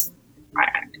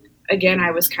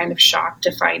was kind of shocked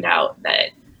to find out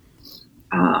that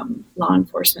law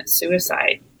enforcement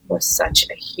suicide was such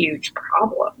a huge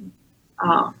problem.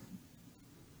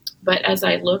 But as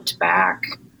I looked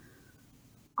back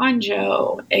on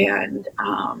Joe and,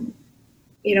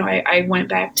 I went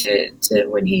back to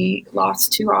when he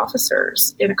lost 2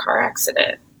 officers in a car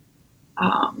accident.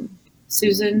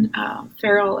 Susan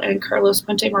Farrell and Carlos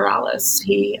Puente Morales.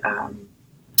 He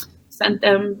sent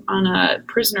them on a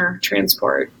prisoner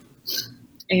transport,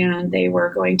 and they were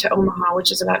going to Omaha,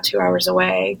 which is about 2 hours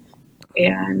away.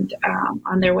 And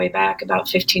on their way back, about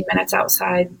 15 minutes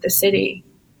outside the city,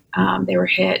 they were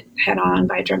hit head on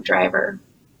by a drunk driver,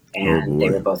 and they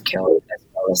were both killed as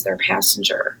well as their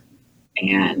passenger.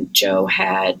 And Joe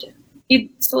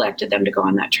he selected them to go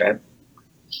on that trip.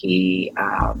 He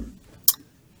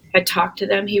had talked to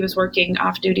them. He was working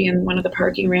off duty in one of the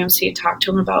parking ramps. He had talked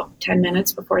to them about 10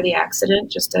 minutes before the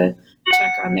accident just to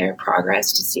check on their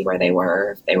progress to see where they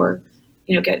were, if they were,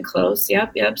 getting close.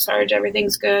 Yep, Sarge,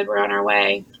 everything's good. We're on our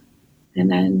way.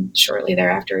 And then shortly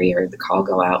thereafter, he heard the call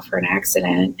go out for an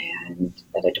accident and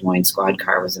that a Des Moines squad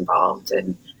car was involved.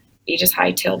 And he just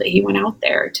hightailed it. He went out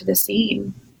there to the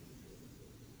scene.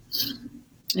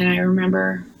 And I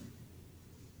remember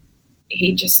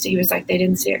he was like, they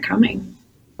didn't see it coming.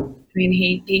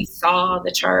 He saw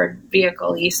the charred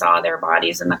vehicle. He saw their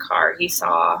bodies in the car. He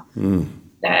saw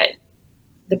that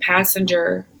the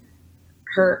passenger,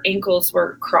 her ankles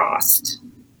were crossed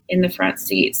in the front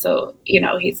seat. So,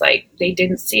 he's like, they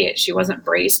didn't see it. She wasn't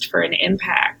braced for an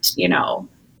impact,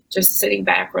 just sitting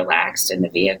back, relaxed in the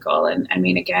vehicle. And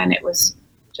again, it was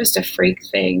just a freak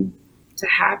thing to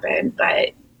happen.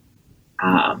 But,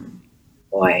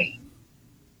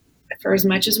 for as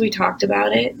much as we talked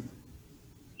about it,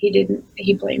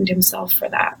 he blamed himself for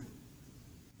that.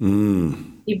 He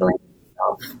blamed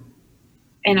himself.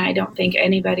 And I don't think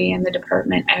anybody in the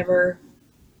department ever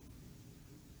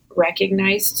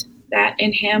recognized that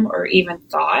in him or even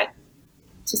thought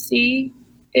to see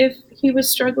if he was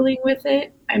struggling with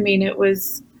it. It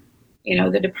was,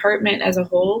 the department as a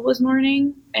whole was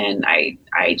mourning. And I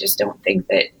just don't think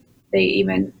that they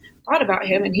even thought about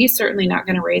him, and he's certainly not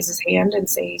going to raise his hand and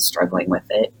say he's struggling with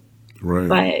it. Right.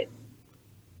 But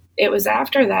it was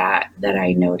after that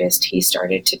I noticed he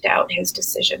started to doubt his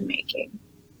decision making.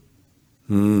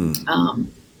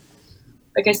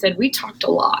 Like I said, we talked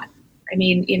a lot. I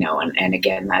mean, and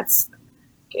again, that's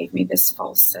gave me this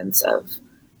false sense of,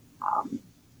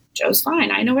 Joe's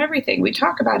fine. I know everything. We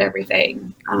talk about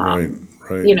everything. Right.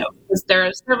 Because there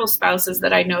are several spouses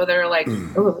that I know that are like,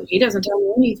 oh, he doesn't tell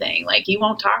me anything. Like, he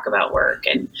won't talk about work.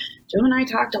 And Joe and I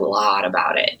talked a lot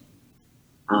about it.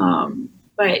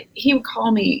 But he would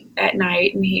call me at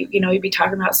night, and he'd be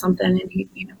talking about something, and he,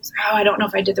 was, oh, I don't know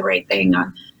if I did the right thing.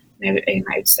 And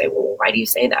I'd say, well, why do you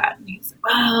say that? And he's like,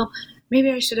 well,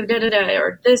 maybe I should have da-da-da,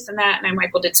 or this and that. And I'm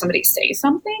like, well, did somebody say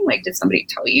something? Like, did somebody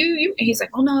tell you? And he's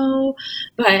like, well, no.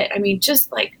 But I mean,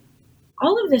 just like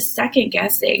all of this second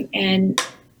guessing. And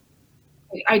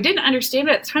I didn't understand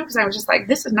it at the time, because I was just like,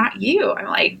 this is not you. I'm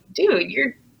like, dude,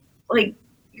 you're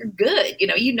good.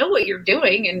 You know what you're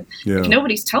doing. And if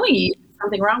nobody's telling you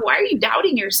something wrong, why are you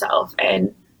doubting yourself?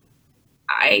 And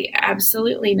I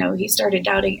absolutely know he started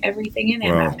doubting everything in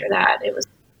him. After that. It was,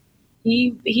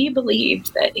 he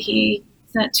believed that he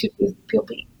sent two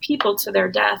people to their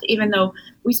death, even though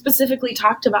we specifically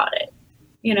talked about it,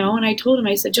 and I told him,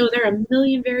 I said, Joe, there are a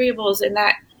million variables in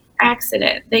that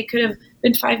accident. They could have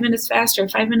been 5 minutes faster,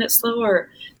 5 minutes slower.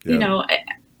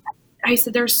 I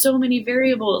said, there are so many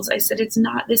variables. I said,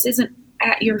 this isn't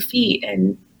at your feet.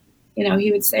 And,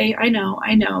 he would say, I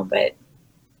know, but.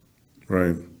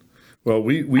 Right. Well,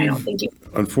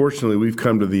 unfortunately, we've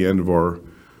come to the end of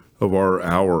our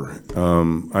hour.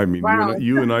 I mean, wow.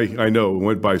 you and I know it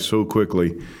went by so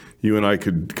quickly. You and I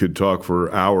could talk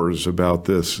for hours about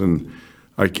this, and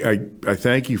I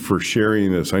thank you for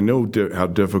sharing this. I know how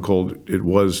difficult it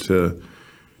was to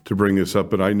bring this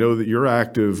up, but I know that you're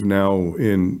active now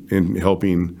in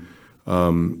helping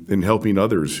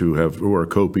others who are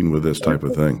coping with this type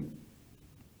of thing.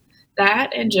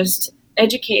 That, and just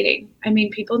educating. I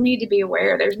mean, people need to be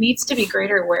aware. There needs to be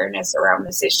greater awareness around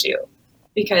this issue,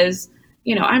 because,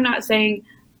 I'm not saying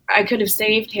I could have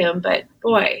saved him, but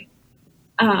boy,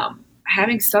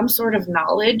 having some sort of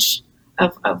knowledge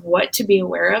of what to be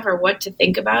aware of or what to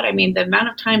think about. I mean, the amount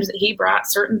of times that he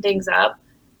brought certain things up,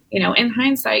 in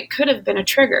hindsight could have been a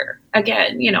trigger.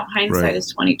 Again, hindsight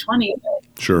is 20/20.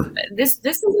 But sure. This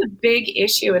is a big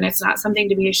issue, and it's not something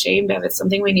to be ashamed of. It's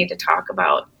something we need to talk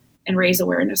about and raise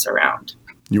awareness around.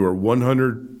 You are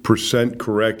 100%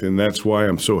 correct, and that's why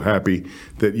I'm so happy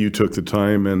that you took the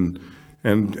time and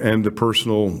the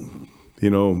personal,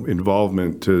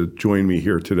 involvement to join me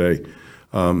here today.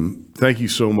 Thank you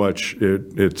so much. I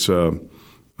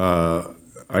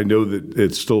know that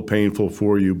it's still painful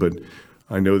for you, but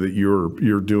I know that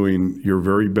you're doing your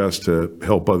very best to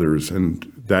help others, and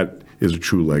that is a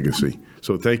true legacy.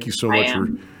 So thank you so much for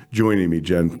joining me,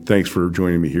 Jen. Thanks for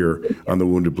joining me here on the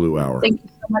Wounded Blue Hour. Thank you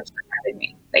so much for having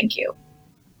me. Thank you.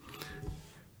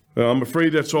 I'm afraid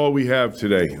that's all we have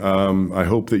today. I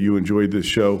hope that you enjoyed this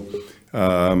show.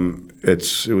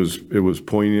 It was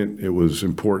poignant. It was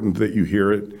important that you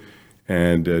hear it,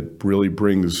 and it really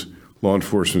brings law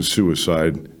enforcement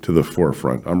suicide to the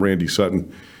forefront. I'm Randy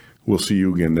Sutton. We'll see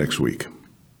you again next week.